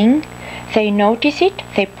something, they notice it,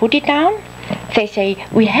 they put it down, they say,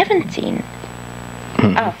 we haven't seen.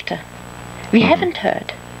 After. We haven't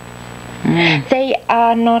heard. They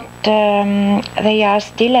are not, they are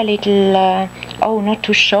still a little, not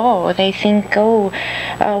too sure. They think,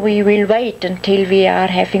 we will wait until we are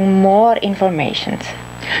having more information.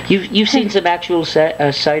 You've seen some actual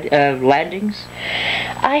landings?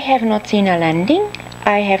 I have not seen a landing.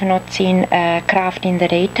 I have not seen a craft in the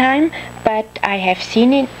daytime, but I have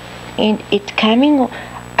seen it coming.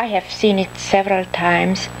 I have seen it several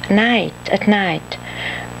times at night.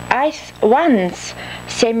 Once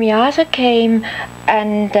Semyaza came,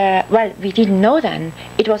 and we didn't know then.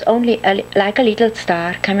 It was only like a little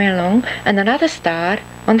star coming along, and another star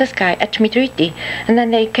on the sky at Dmitriti, and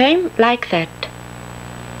then they came like that.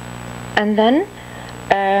 And then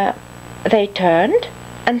they turned,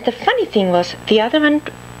 and the funny thing was the other one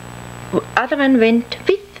went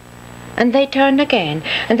with. And they turned again.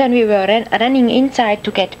 And then we were running inside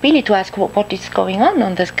to get Billy to ask what is going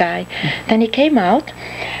on the sky. Then he came out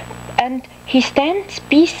and he stands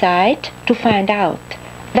beside to find out.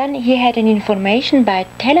 Then he had an information by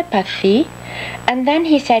telepathy, and then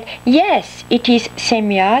he said, yes, it is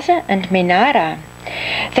Semyaza and Menara.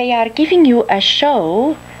 They are giving you a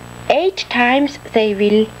show. 8 times they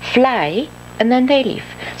will fly and then they leave.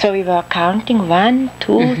 So we were counting 1,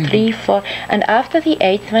 2, 3, 4, and after the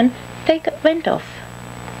 8th one, they went off.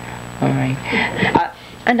 All right.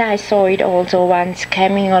 And I saw it also once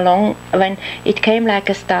coming along when it came like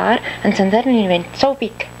a star, and suddenly it went so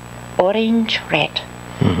big, orange, red.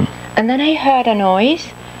 And then I heard a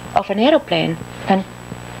noise of an aeroplane, and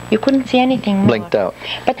you couldn't see anything more. Blinked out.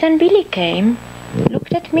 But then Billy came,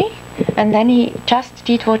 looked at me, and then he just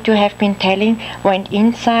did what you have been telling, went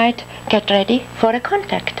inside, get ready for a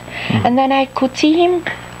contact. And then I could see him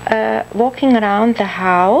walking around the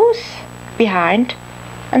house behind,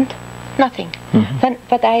 and nothing.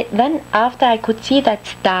 Then after I could see that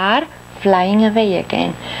star flying away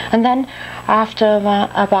again, and then after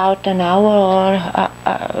about an hour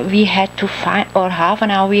we had to find, or half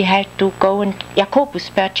an hour, we had to go, and Jacobus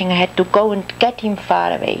Perching had to go and get him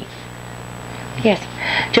far away. Yes.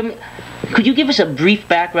 Could you give us a brief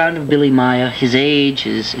background of Billy Meier, his age,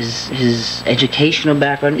 his educational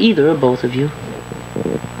background, either or both of you?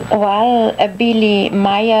 Well, Billy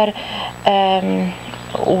Meier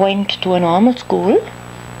went to a normal school,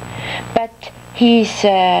 but his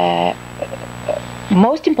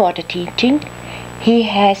most important teaching he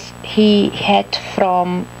had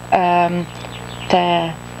from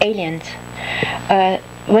the aliens.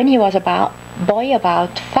 When he was about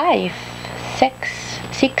 5, 6,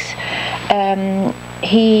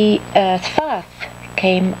 Svarth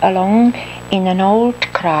came along in an old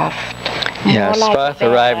craft. Yeah, Svarth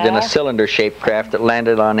arrived in a cylinder-shaped craft that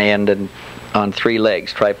landed on end and on 3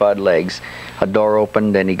 legs, tripod legs. A door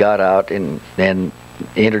opened and he got out and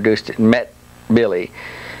met Billy.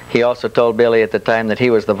 He also told Billy at the time that he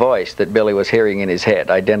was the voice that Billy was hearing in his head,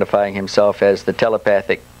 identifying himself as the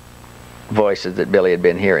telepathic voices that Billy had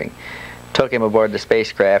been hearing. Took him aboard the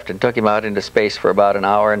spacecraft and took him out into space for about an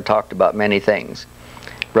hour and talked about many things.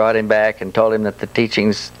 Brought him back and told him that the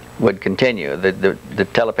teachings would continue, the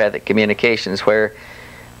telepathic communications, where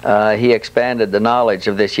he expanded the knowledge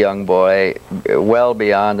of this young boy well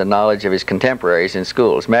beyond the knowledge of his contemporaries in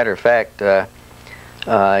school. As a matter of fact,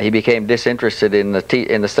 he became disinterested in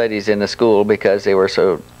the studies in the school because they were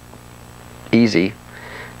so easy,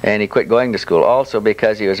 and he quit going to school. Also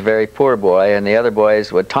because he was a very poor boy, and the other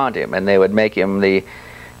boys would taunt him, and they would make him the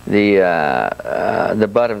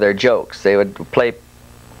butt of their jokes. They would play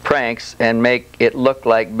pranks and make it look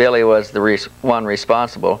like Billy was the one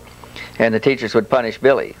responsible, and the teachers would punish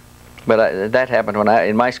Billy. But that happened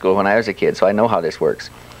in my school when I was a kid, so I know how this works.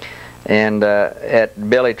 And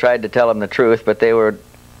Billy tried to tell them the truth, but they were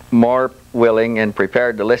more willing and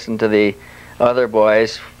prepared to listen to the other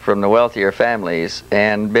boys from the wealthier families,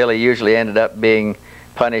 and Billy usually ended up being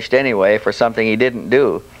punished anyway for something he didn't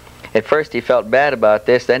do. At first he felt bad about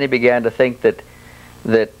this, then he began to think that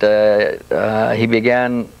he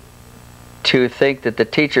began to think that the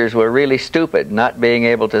teachers were really stupid, not being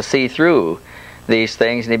able to see through these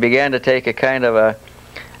things, and he began to take a kind of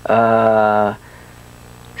a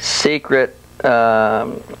secret,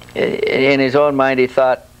 in his own mind he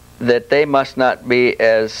thought that they must not be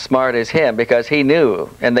as smart as him because he knew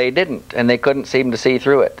and they didn't, and they couldn't seem to see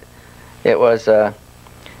through it. It was a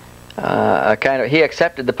kind of, he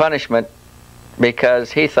accepted the punishment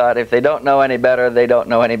because he thought if they don't know any better, they don't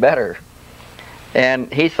know any better.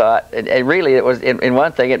 And he thought, and really it was, in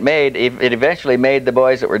one thing, it eventually made the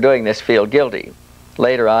boys that were doing this feel guilty.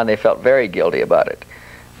 Later on they felt very guilty about it.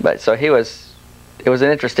 But so it was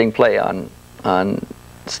an interesting play on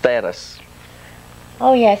status.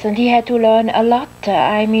 Oh yes, and he had to learn a lot.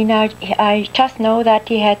 I mean, I just know that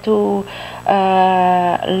he had to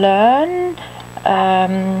learn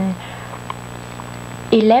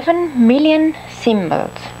 11 million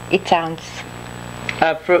symbols, it sounds.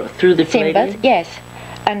 Through the symbols, yes.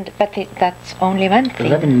 But that's only one thing.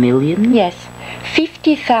 11 million? Yes.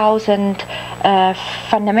 50,000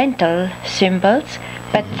 fundamental symbols,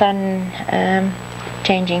 but then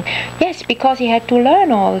changing. Yes, because he had to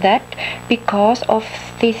learn all that because of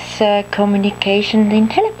this communication in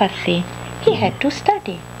telepathy. He had to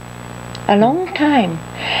study a long time,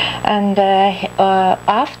 and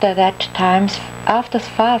after that time, after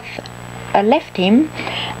Svarth left him,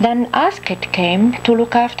 then Asket came to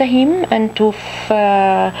look after him, and to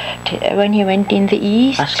when he went in the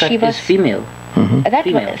east, Asket she was is female. Mm-hmm. That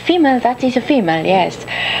is a female, yes.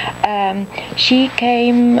 She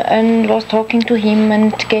came and was talking to him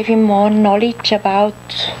and gave him more knowledge about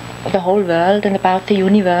the whole world and about the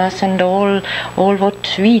universe and all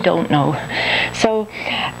what we don't know. So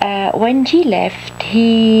when she left,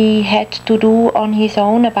 he had to do on his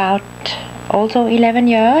own about also 11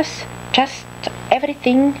 years, just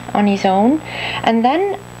everything on his own. And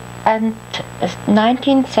then in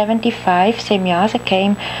 1975, Semyasa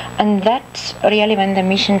came, and that's really when the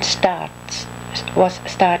mission was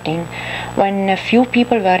starting, when a few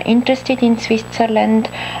people were interested in Switzerland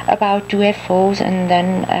about UFOs, and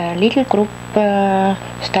then a little group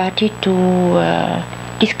started to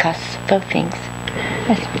discuss those things.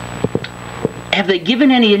 Yes. Have they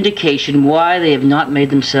given any indication why they have not made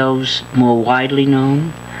themselves more widely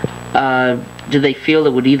known? Do they feel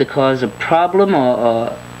it would either cause a problem,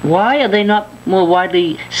 or why are they not more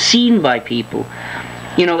widely seen by people?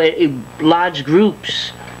 You know, large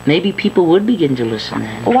groups, maybe people would begin to listen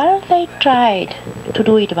then. Well, they tried to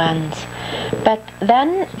do it once, but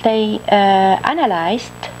then they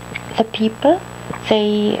analyzed the people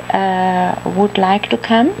they would like to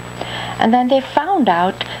come, and then they found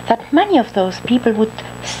out that many of those people would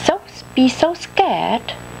be so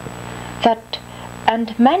scared that,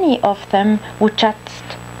 and many of them would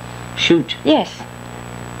just shoot. Yes.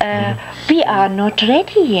 We are not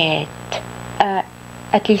ready yet.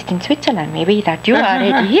 At least in Switzerland, maybe that you are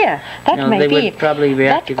ready here. That no, may they be. Would probably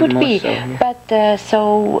react that could even more be. so, yeah. But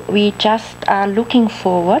so we just are looking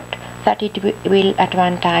forward that it will at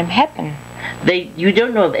one time happen. You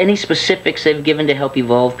don't know of any specifics they've given to help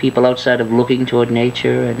evolve people outside of looking toward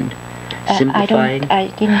nature and simplifying? I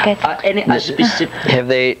didn't get any specific. Have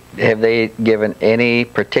they given any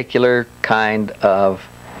particular kind of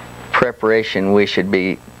preparation we should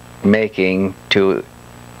be making to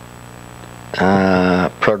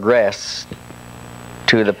progress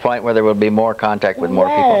to the point where there will be more contact with more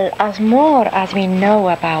people? Well, as more as we know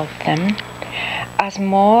about them, as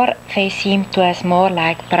more they seem to us more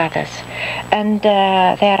like brothers. And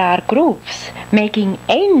there are groups making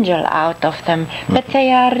angel out of them, but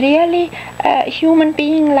they are really human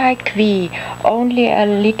being like we, only a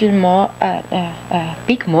little more,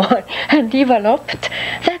 big more developed.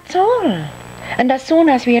 That's all. And as soon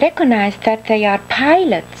as we recognize that they are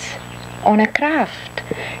pilots on a craft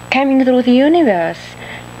coming through the universe,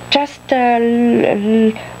 just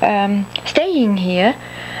staying here,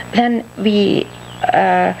 then we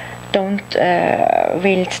don't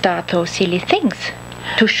will start those silly things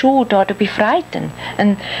to shoot or to be frightened.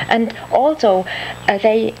 And also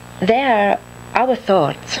they are our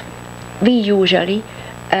thoughts. We usually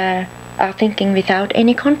are thinking without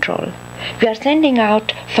any control. We are sending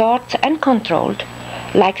out thoughts uncontrolled,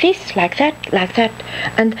 like this, like that, like that,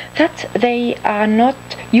 and that they are not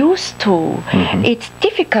used to. Mm-hmm. It's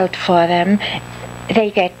difficult for them.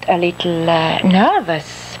 They get a little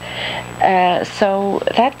nervous. So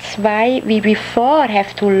that's why we before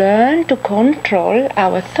have to learn to control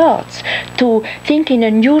our thoughts, to think in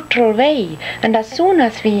a neutral way. And as soon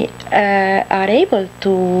as we are able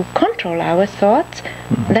to control our thoughts,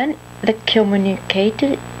 mm-hmm. then the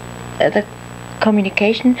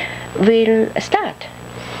communication will start.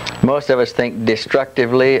 Most of us think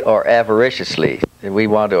destructively or avariciously. We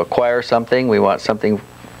want to acquire something, we want something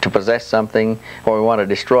to possess something, or we want to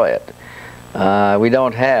destroy it. We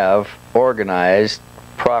don't have organized,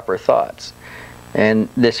 proper thoughts. And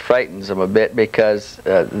this frightens them a bit because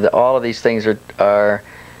all of these things are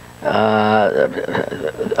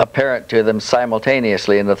apparent to them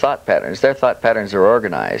simultaneously in the thought patterns. Their thought patterns are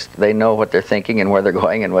organized. They know what they're thinking and where they're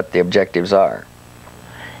going and what the objectives are.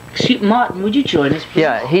 Martin, would you join us, please?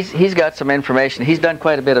 Yeah, he's got some information. He's done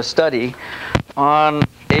quite a bit of study on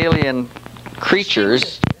alien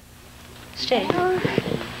creatures. Stay.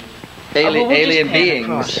 Alien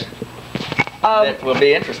beings that will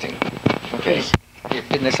be interesting. Okay, yes. You're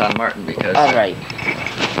putting this on Martin because... All right.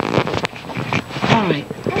 All right.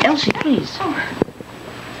 Elsie, please.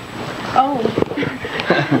 Oh.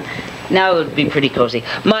 Now it would be pretty cozy.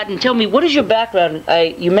 Martin, tell me, what is your background?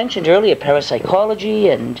 You mentioned earlier parapsychology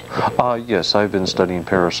and... Yes, I've been studying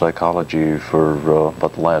parapsychology for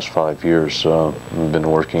about the last 5 years. I've been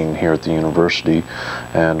working here at the university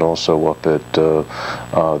and also up at the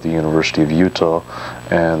University of Utah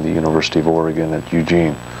and the University of Oregon at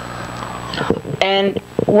Eugene. And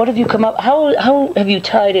what have you come up, how have you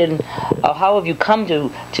tied in, how have you come to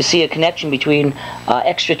see a connection between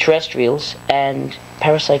extraterrestrials and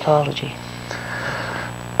parapsychology?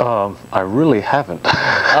 I really haven't.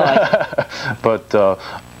 But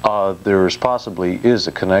there possibly is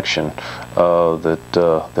a connection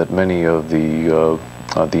that many of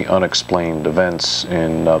the unexplained events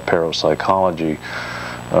in parapsychology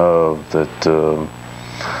that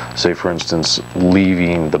say, for instance,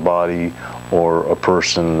 leaving the body, or a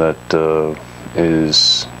person that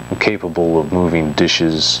is capable of moving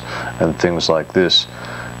dishes and things like this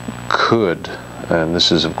could, and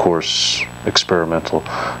this is of course experimental,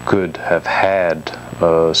 could have had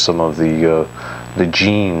some of the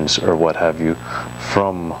genes or what have you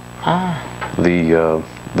from the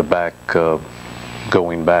back,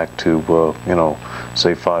 going back to you know,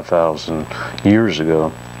 say 5,000 years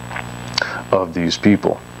ago of these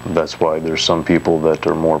people. That's why there's some people that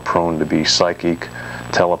are more prone to be psychic,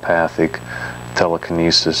 telepathic,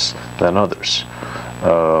 telekinesis than others.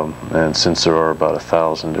 And since there are about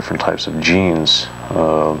 1,000 different types of genes,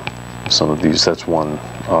 some of these, that's one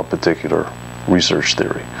particular research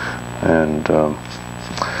theory. And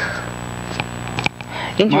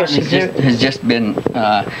Martin has just been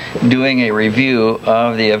doing a review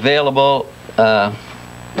of the available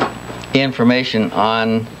information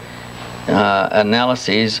on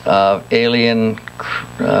analyses of alien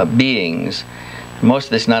beings. Most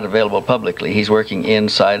of this is not available publicly. He's working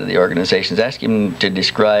inside of the organizations. Ask him to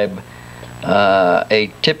describe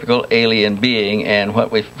a typical alien being and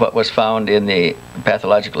what was found in the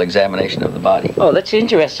pathological examination of the body. Oh, that's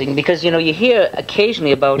interesting, because you know you hear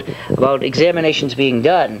occasionally about examinations being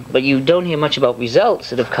done, but you don't hear much about results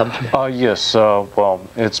that have come from it. Yes, well,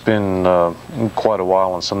 it's been quite a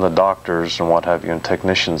while, and some of the doctors and what have you and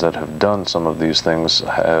technicians that have done some of these things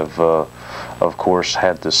have, of course,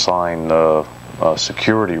 had to sign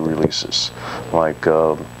security releases, like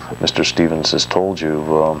Mr. Stevens has told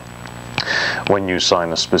you. When you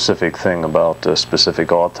sign a specific thing about a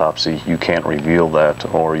specific autopsy, you can't reveal that,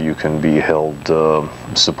 or you can be held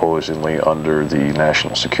supposedly under the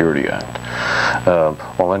National Security Act.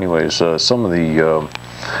 Well, anyways, some of the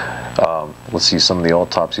let's see, some of the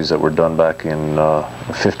autopsies that were done back in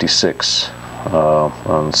 '56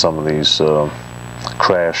 on some of these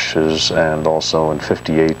crashes, and also in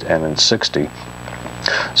 '58 and in '60,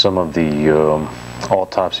 some of the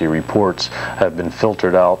autopsy reports have been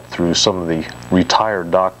filtered out through some of the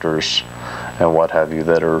retired doctors and what have you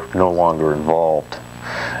that are no longer involved.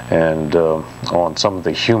 And on some of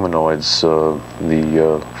the humanoids,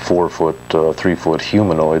 the 4-foot, 3-foot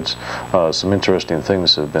humanoids, some interesting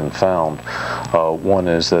things have been found. One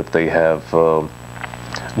is that they have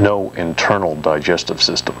no internal digestive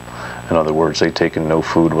system. In other words, they've taken no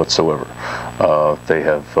food whatsoever. They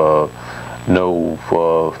have no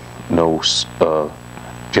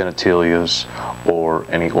genitalias or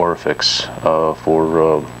any orifice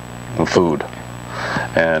for food.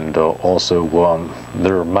 And also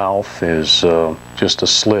their mouth is just a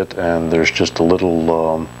slit, and there's just a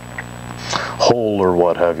little hole or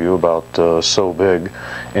what have you, about so big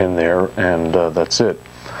in there, and that's it.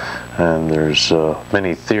 And there's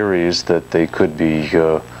many theories that they could be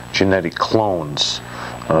genetic clones,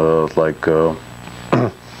 like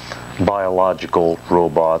biological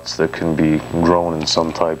robots that can be grown in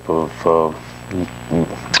some type of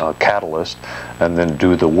catalyst and then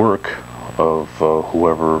do the work of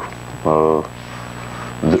whoever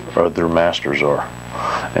their masters are.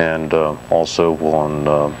 And also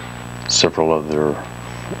on several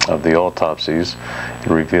of the autopsies, it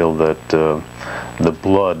revealed that the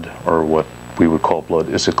blood, or what we would call blood,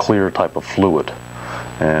 is a clear type of fluid,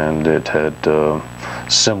 and it had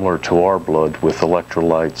similar to our blood with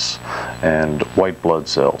electrolytes and white blood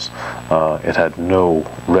cells. It had no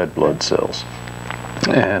red blood cells.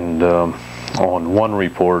 And on one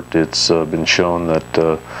report, it's been shown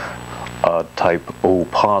that type O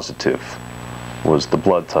positive was the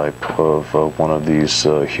blood type of one of these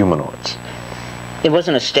humanoids. It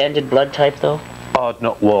wasn't a standard blood type, though?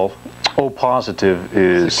 No, well, O positive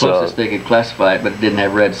is... the closest they could classify it, but it didn't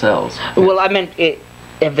have red cells. Well, I meant,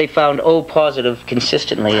 have they found O positive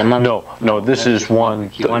consistently among... No, this is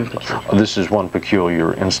one this is one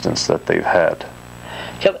peculiar instance that they've had.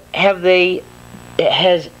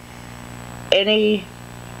 Has any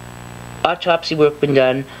autopsy work been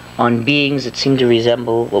done on beings that seem to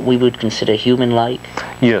resemble what we would consider human-like?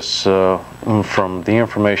 Yes, from the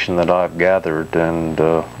information that I've gathered, and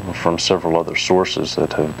from several other sources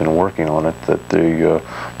that have been working on it, that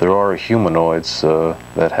there are humanoids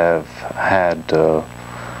that have had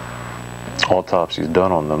autopsies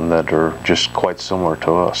done on them that are just quite similar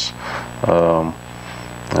to us.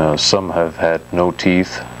 Some have had no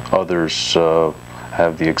teeth, others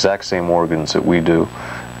have the exact same organs that we do,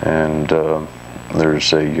 and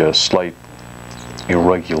there's a slight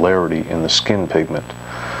irregularity in the skin pigment,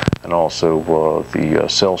 and also the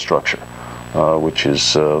cell structure, which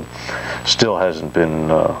is still hasn't been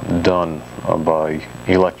done by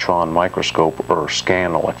electron microscope or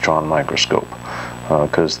scan electron microscope,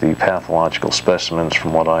 because the pathological specimens,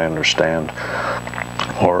 from what I understand,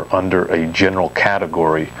 are under a general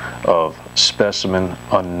category of specimen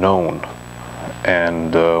unknown,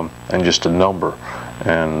 and just a number.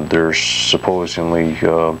 And there's supposedly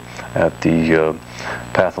at the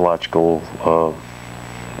pathological, well,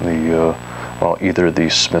 either the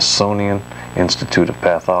Smithsonian Institute of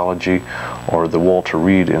Pathology or the Walter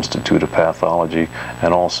Reed Institute of Pathology,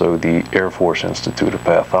 and also the Air Force Institute of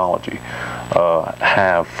Pathology,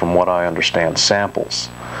 have, from what I understand, samples,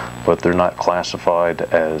 but they're not classified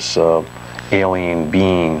as alien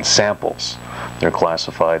being samples. They're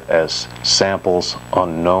classified as samples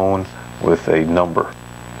unknown with a number.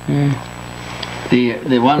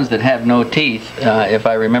 The ones that have no teeth, if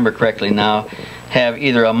I remember correctly now, have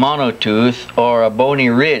either a monotooth or a bony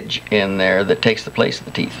ridge in there that takes the place of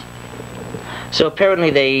the teeth. So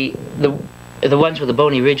apparently the ones with the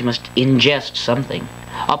bony ridge must ingest something.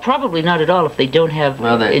 Probably not at all if they don't have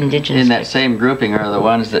indigenous... In that same grouping are the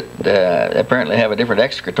ones that apparently have a different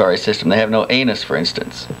excretory system. They have no anus, for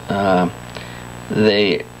instance.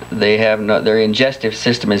 they have their ingestive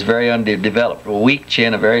system is very underdeveloped. A weak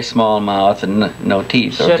chin, a very small mouth, and no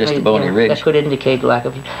teeth, or just a bony ridge. That could indicate lack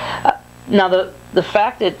of. Now, the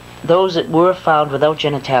fact that those that were found without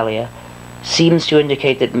genitalia seems to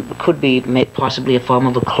indicate that it could be possibly a form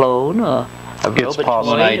of a clone or a it's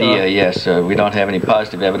possible. An idea, yes. We don't have any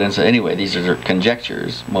positive evidence. Anyway, these are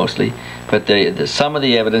conjectures mostly, but some of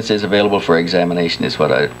the evidence is available for examination. Is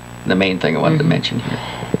the main thing I wanted to mention here.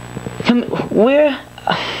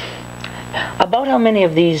 About how many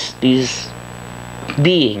of these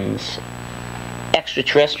beings,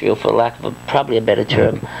 extraterrestrial for lack of probably a better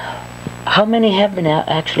term, how many have been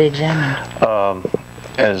actually examined?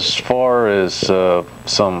 As far as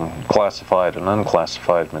some classified and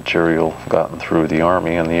unclassified material gotten through the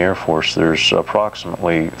Army and the Air Force, there's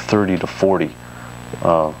approximately 30 to 40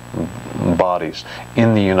 bodies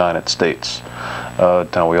in the United States.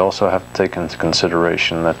 Now we also have to take into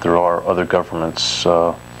consideration that there are other governments,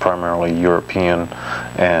 primarily European,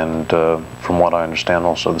 and from what I understand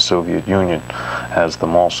also the Soviet Union has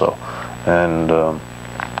them also, and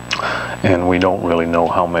we don't really know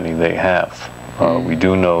how many they have. We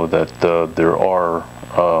do know that there are,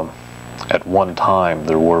 at one time,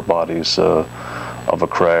 there were bodies of a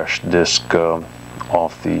crashed disc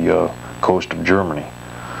off the coast of Germany,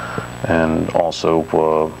 and also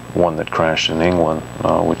one that crashed in England,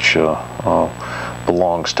 which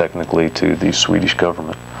belongs technically to the Swedish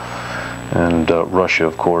government. And Russia,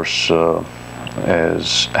 of course,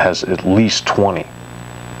 has at least 20.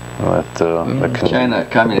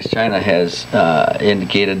 Communist China has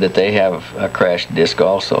indicated that they have a crashed disc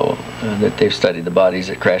also, that they've studied the bodies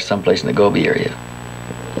that crashed someplace in the Gobi area.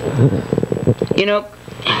 You know,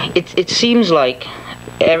 it seems like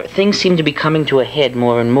things seem to be coming to a head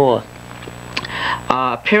more and more.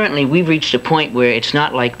 Apparently we've reached a point where it's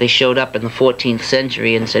not like they showed up in the 14th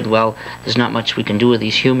century and said, well, there's not much we can do with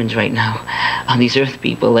these humans right now, these Earth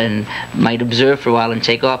people, and might observe for a while and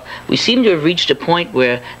take off. We seem to have reached a point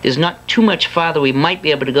where there's not too much farther we might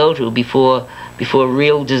be able to go to before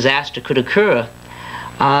real disaster could occur.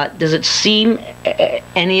 Does it seem,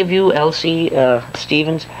 any of you, Elsie,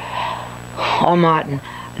 Stevens, or Martin,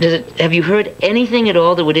 have you heard anything at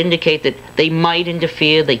all that would indicate that they might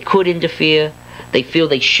interfere, they could interfere, they feel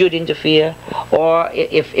they should interfere? Or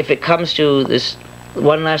if it comes to this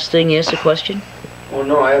one last thing, yes, a question? Well,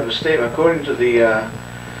 no, I have a statement. According to the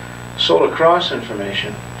Solar Cross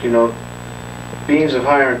information, you know, beings of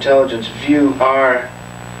higher intelligence view our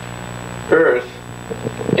Earth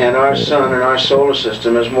and our Sun and our solar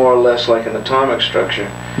system as more or less like an atomic structure,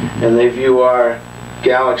 and they view our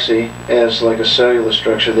galaxy as like a cellular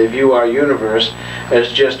structure. They view our universe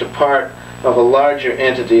as just a part of a larger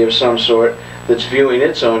entity of some sort that's viewing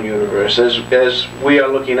its own universe. As we are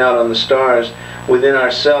looking out on the stars, within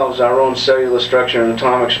ourselves, our own cellular structure and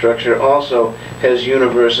atomic structure also has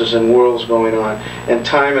universes and worlds going on. And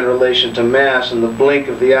time in relation to mass and the blink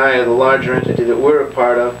of the eye of the larger entity that we're a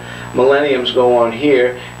part of, millenniums go on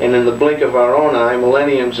here, and in the blink of our own eye,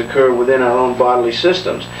 millenniums occur within our own bodily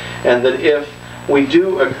systems. And that if we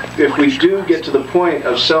do get to the point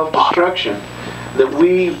of self-destruction, that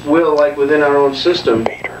we will, like within our own system,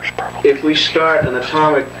 if we start an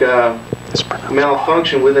atomic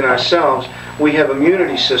malfunction within ourselves, we have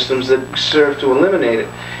immunity systems that serve to eliminate it.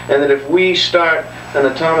 And that if we start an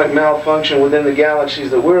atomic malfunction within the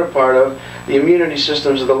galaxies that we're a part of, the immunity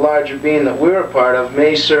systems of the larger being that we're a part of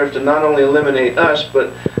may serve to not only eliminate us,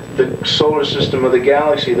 but the solar system of the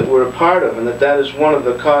galaxy that we're a part of, and that is one of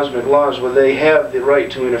the cosmic laws where they have the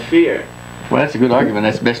right to interfere. Well, that's a good argument.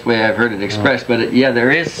 That's the best way I've heard it expressed. But yeah,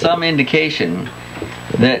 there is some indication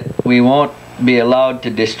that we won't be allowed to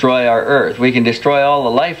destroy our Earth. We can destroy all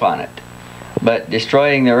the life on it, but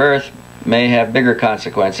destroying the Earth may have bigger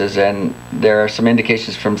consequences, and there are some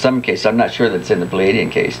indications from some cases, I'm not sure that's in the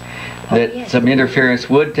Pleiadian case, that some interference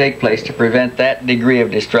would take place to prevent that degree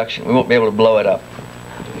of destruction. We won't be able to blow it up.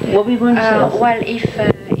 What were you going to say? Well, if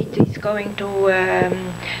it is going to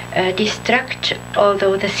destruct,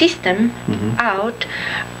 although the system out,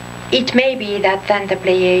 it may be that then the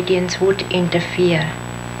Pleiadians would interfere.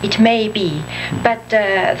 It may be. But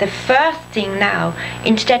the first thing now,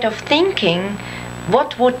 instead of thinking,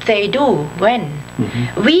 what would they do when?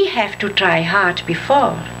 We have to try hard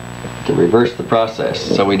before. To reverse the process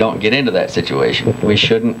so we don't get into that situation. We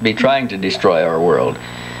shouldn't be trying to destroy our world.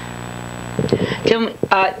 Tell me,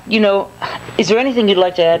 you know, is there anything you'd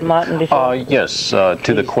like to add, Martin, before? Yes,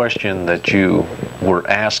 to the question that you were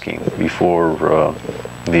asking before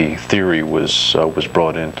the theory was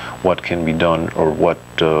brought in, what can be done, or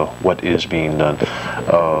what is being done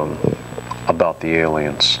about the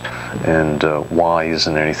aliens, and why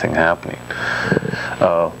isn't anything happening?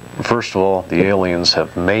 first of all, the aliens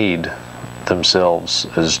have made themselves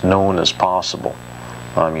as known as possible.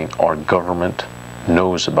 I mean, our government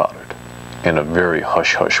knows about it in a very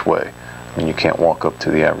hush-hush way. I mean, you can't walk up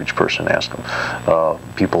to the average person and ask them.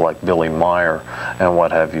 People like Billy Meier and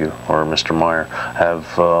what have you, or Mr. Meier,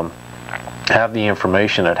 have the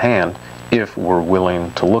information at hand if we're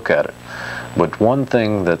willing to look at it. But one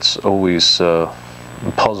thing that's always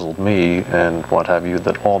puzzled me and what have you,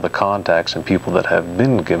 that all the contacts and people that have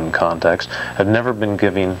been given contacts have never been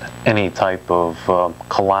given any type of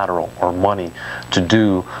collateral or money to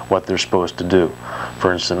do what they're supposed to do.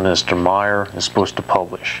 For instance, Mr. Meier is supposed to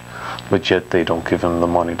publish, but yet they don't give him the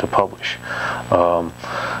money to publish.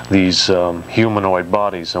 These humanoid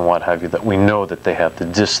bodies and what have you that we know that they have, the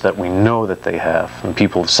discs that we know that they have, and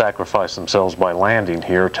people sacrifice themselves by landing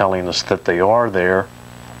here telling us that they are there.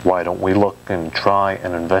 Why don't we look and try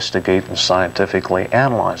and investigate and scientifically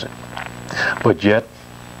analyze it? But yet,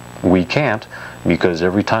 we can't, because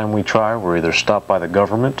every time we try, we're either stopped by the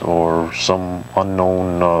government or some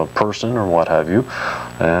unknown person or what have you,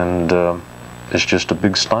 and it's just a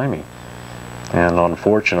big stymie. And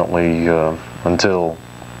unfortunately, until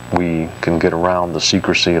we can get around the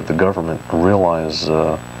secrecy of the government and realize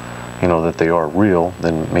you know, that they are real,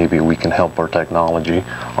 then maybe we can help our technology,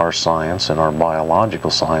 our science, and our biological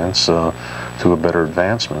science to a better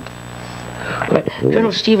advancement. Right.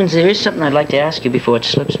 Colonel Stevens, there is something I'd like to ask you before it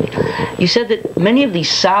slips me. You said that many of these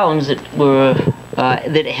sounds that were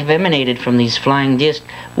that have emanated from these flying discs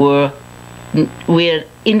we're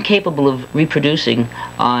incapable of reproducing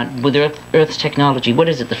with Earth's technology. What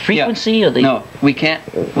is it? The frequency or the? No, we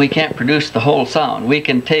can't produce the whole sound. We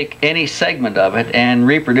can take any segment of it and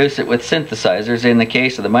reproduce it with synthesizers. In the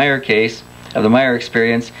case of the Meier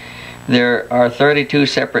experience, there are 32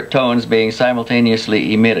 separate tones being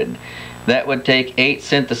simultaneously emitted. That would take 8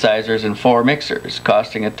 synthesizers and 4 mixers,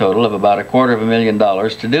 costing a total of about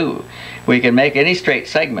 $250,000 to do. We can make any straight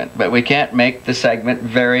segment, but we can't make the segment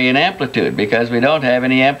vary in amplitude because we don't have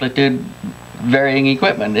any amplitude varying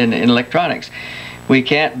equipment in electronics. We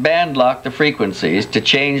can't band lock the frequencies to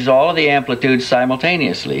change all of the amplitudes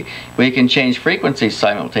simultaneously. We can change frequencies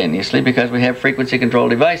simultaneously because we have frequency control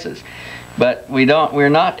devices. But we're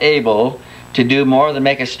not able to do more than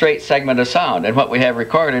make a straight segment of sound, and what we have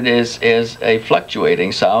recorded is a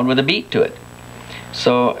fluctuating sound with a beat to it.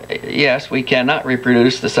 So yes, we cannot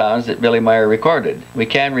reproduce the sounds that Billy Meier recorded. We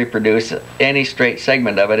can reproduce any straight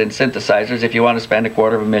segment of it in synthesizers if you want to spend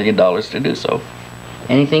 $250,000 to do so.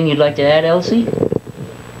 Anything you'd like to add, Elsie?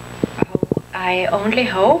 I only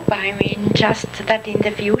hope, I mean, just that in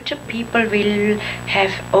the future people will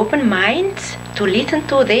have open minds to listen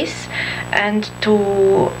to this and to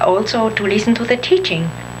also to listen to the teaching.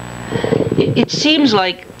 It seems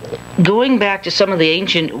like going back to some of the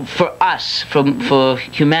ancient, for us, for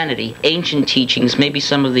humanity, ancient teachings, maybe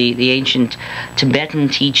some of the ancient Tibetan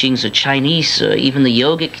teachings or Chinese or even the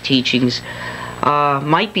yogic teachings,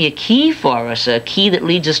 might be a key for us, a key that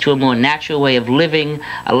leads us to a more natural way of living,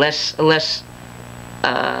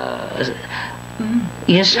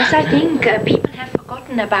 Yes. Yes, I think people have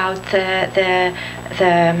forgotten about the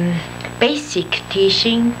basic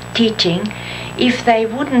teaching. If they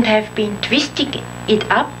wouldn't have been twisting it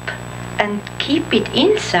up and keep it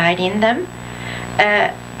inside in them,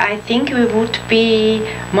 I think we would be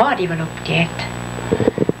more developed yet.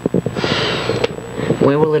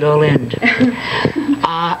 Where will it all end?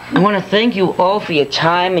 I want to thank you all for your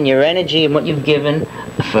time and your energy and what you've given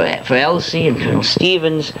for Elsie and Colonel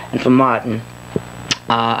Stevens and for Martin.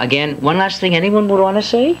 Again, one last thing anyone would want to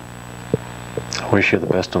say? I wish you the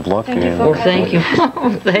best of luck. Thank you Well, thank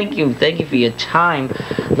you. Thank you for your time.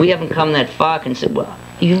 We haven't come that far. Well,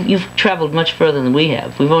 you've traveled much further than we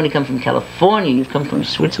have. We've only come from California. You've come from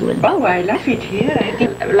Switzerland. Oh, I love it here. I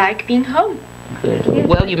think I like being home. Good. Yes.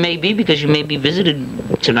 Well, you may be, because you may be visited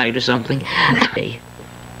tonight or something.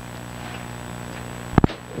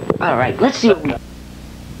 All right, let's see.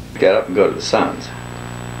 Get up and go to the sounds.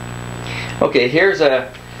 Okay, here's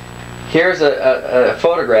a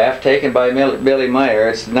photograph taken by Billy Meier.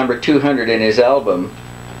 It's number 200 in his album.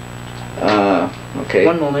 Okay.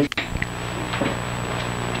 One moment.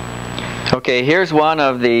 Okay, here's one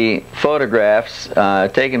of the photographs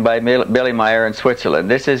taken by Billy Meier in Switzerland.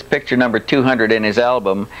 This is picture number 200 in his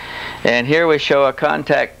album, and here we show a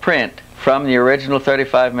contact print from the original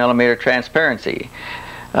 35mm transparency.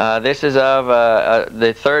 This is of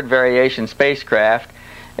the third variation spacecraft,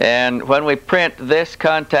 and when we print this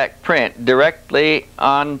contact print directly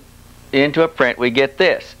into a print, we get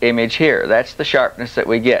this image here. That's the sharpness that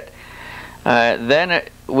we get. Then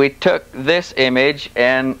we took this image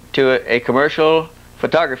and to a commercial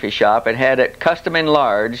photography shop and had it custom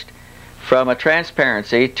enlarged from a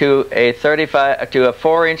transparency to a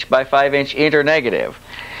 4-inch by 5-inch internegative.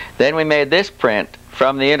 Then we made this print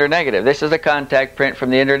from the internegative. This is a contact print from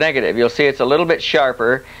the internegative. You'll see it's a little bit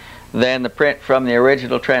sharper than the print from the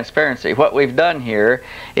original transparency. What we've done here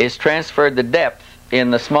is transferred the depth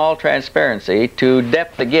in the small transparency to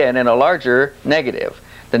depth again in a larger negative.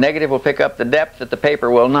 The negative will pick up the depth that the paper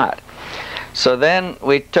will not. So then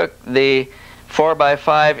we took the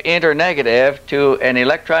 4x5 internegative to an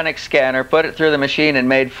electronic scanner, put it through the machine, and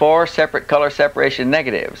made 4 separate color separation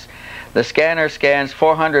negatives. The scanner scans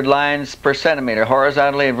 400 lines per centimeter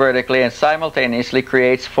horizontally and vertically, and simultaneously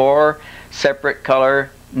creates 4 separate color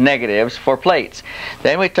negatives for plates.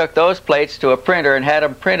 Then we took those plates to a printer and had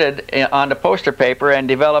them printed onto poster paper and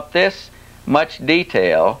developed this much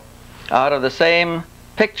detail out of the same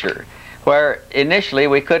picture, where initially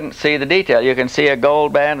we couldn't see the detail. You can see a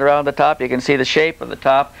gold band around the top, you can see the shape of the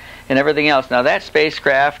top and everything else. Now that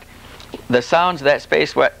spacecraft, the sounds of that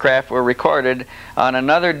spacecraft were recorded on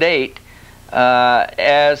another date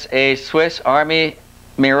as a Swiss Army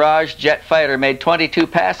Mirage jet fighter made 22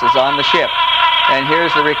 passes on the ship. And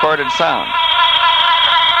here's the recorded sound.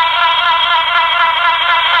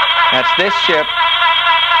 That's this ship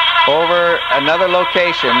over another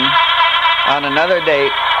location on another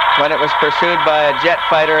date when it was pursued by a jet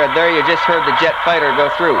fighter, and there you just heard the jet fighter go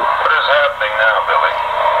through. What is happening now, Billy?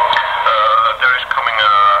 There is coming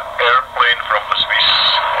an airplane from the Swiss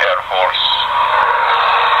Air Force.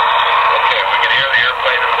 Okay, we can hear the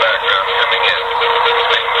airplane in the background coming in. It's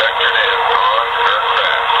being vectored in on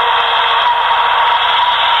aircraft.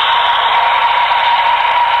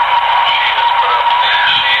 She has put up the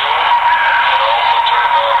shield and also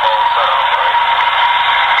turned off all sound, right?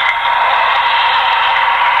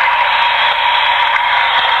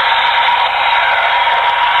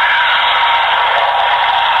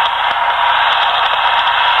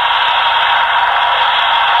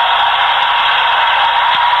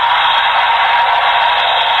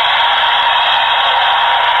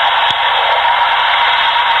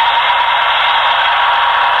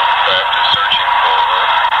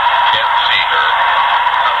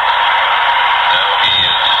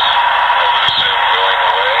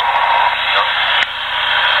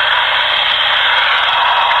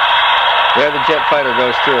 There the jet fighter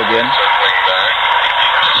goes through again. Circling back.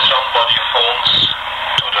 Somebody phones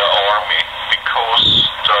to the army because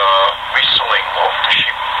the whistling of the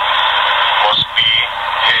ship must be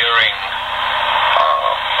hearing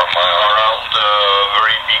around a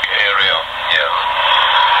very big area. Yeah.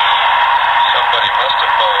 Somebody must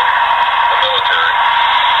have phoned the military.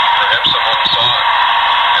 Perhaps someone saw it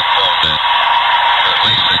and phoned in. At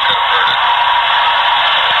least they could have heard it.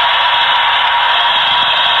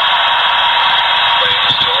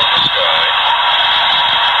 Still in the sky.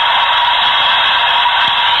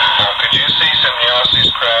 Now, could you see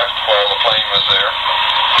Semyasi's craft while the plane was there?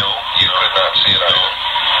 No, you could not see it either.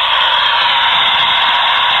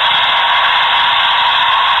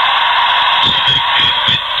 They came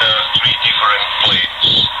with 3 different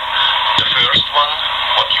planes. The first one,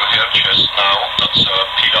 what you hear just now, that's a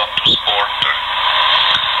Pilatus Porter.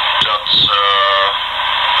 That's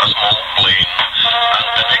a small plane. And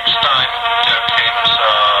the next time there came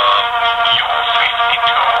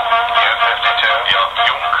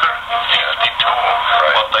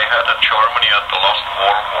what they had in Germany at the last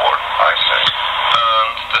World War, I say.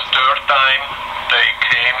 And the third time they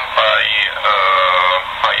came by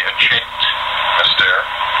a jet, is there?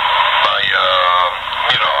 By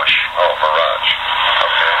Mirage. Oh, Mirage.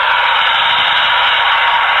 Okay.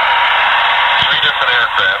 3 different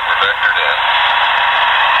aircraft were vectored in.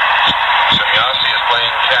 Semyasi is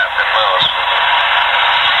playing cat and mouse with them.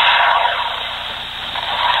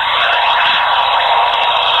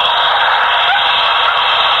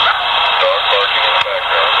 Dog barking in the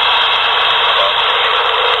background.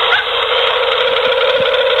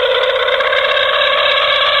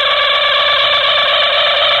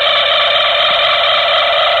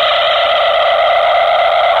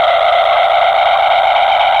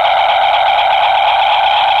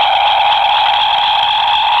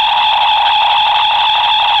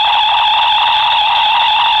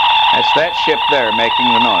 That's that ship there making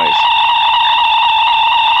the noise.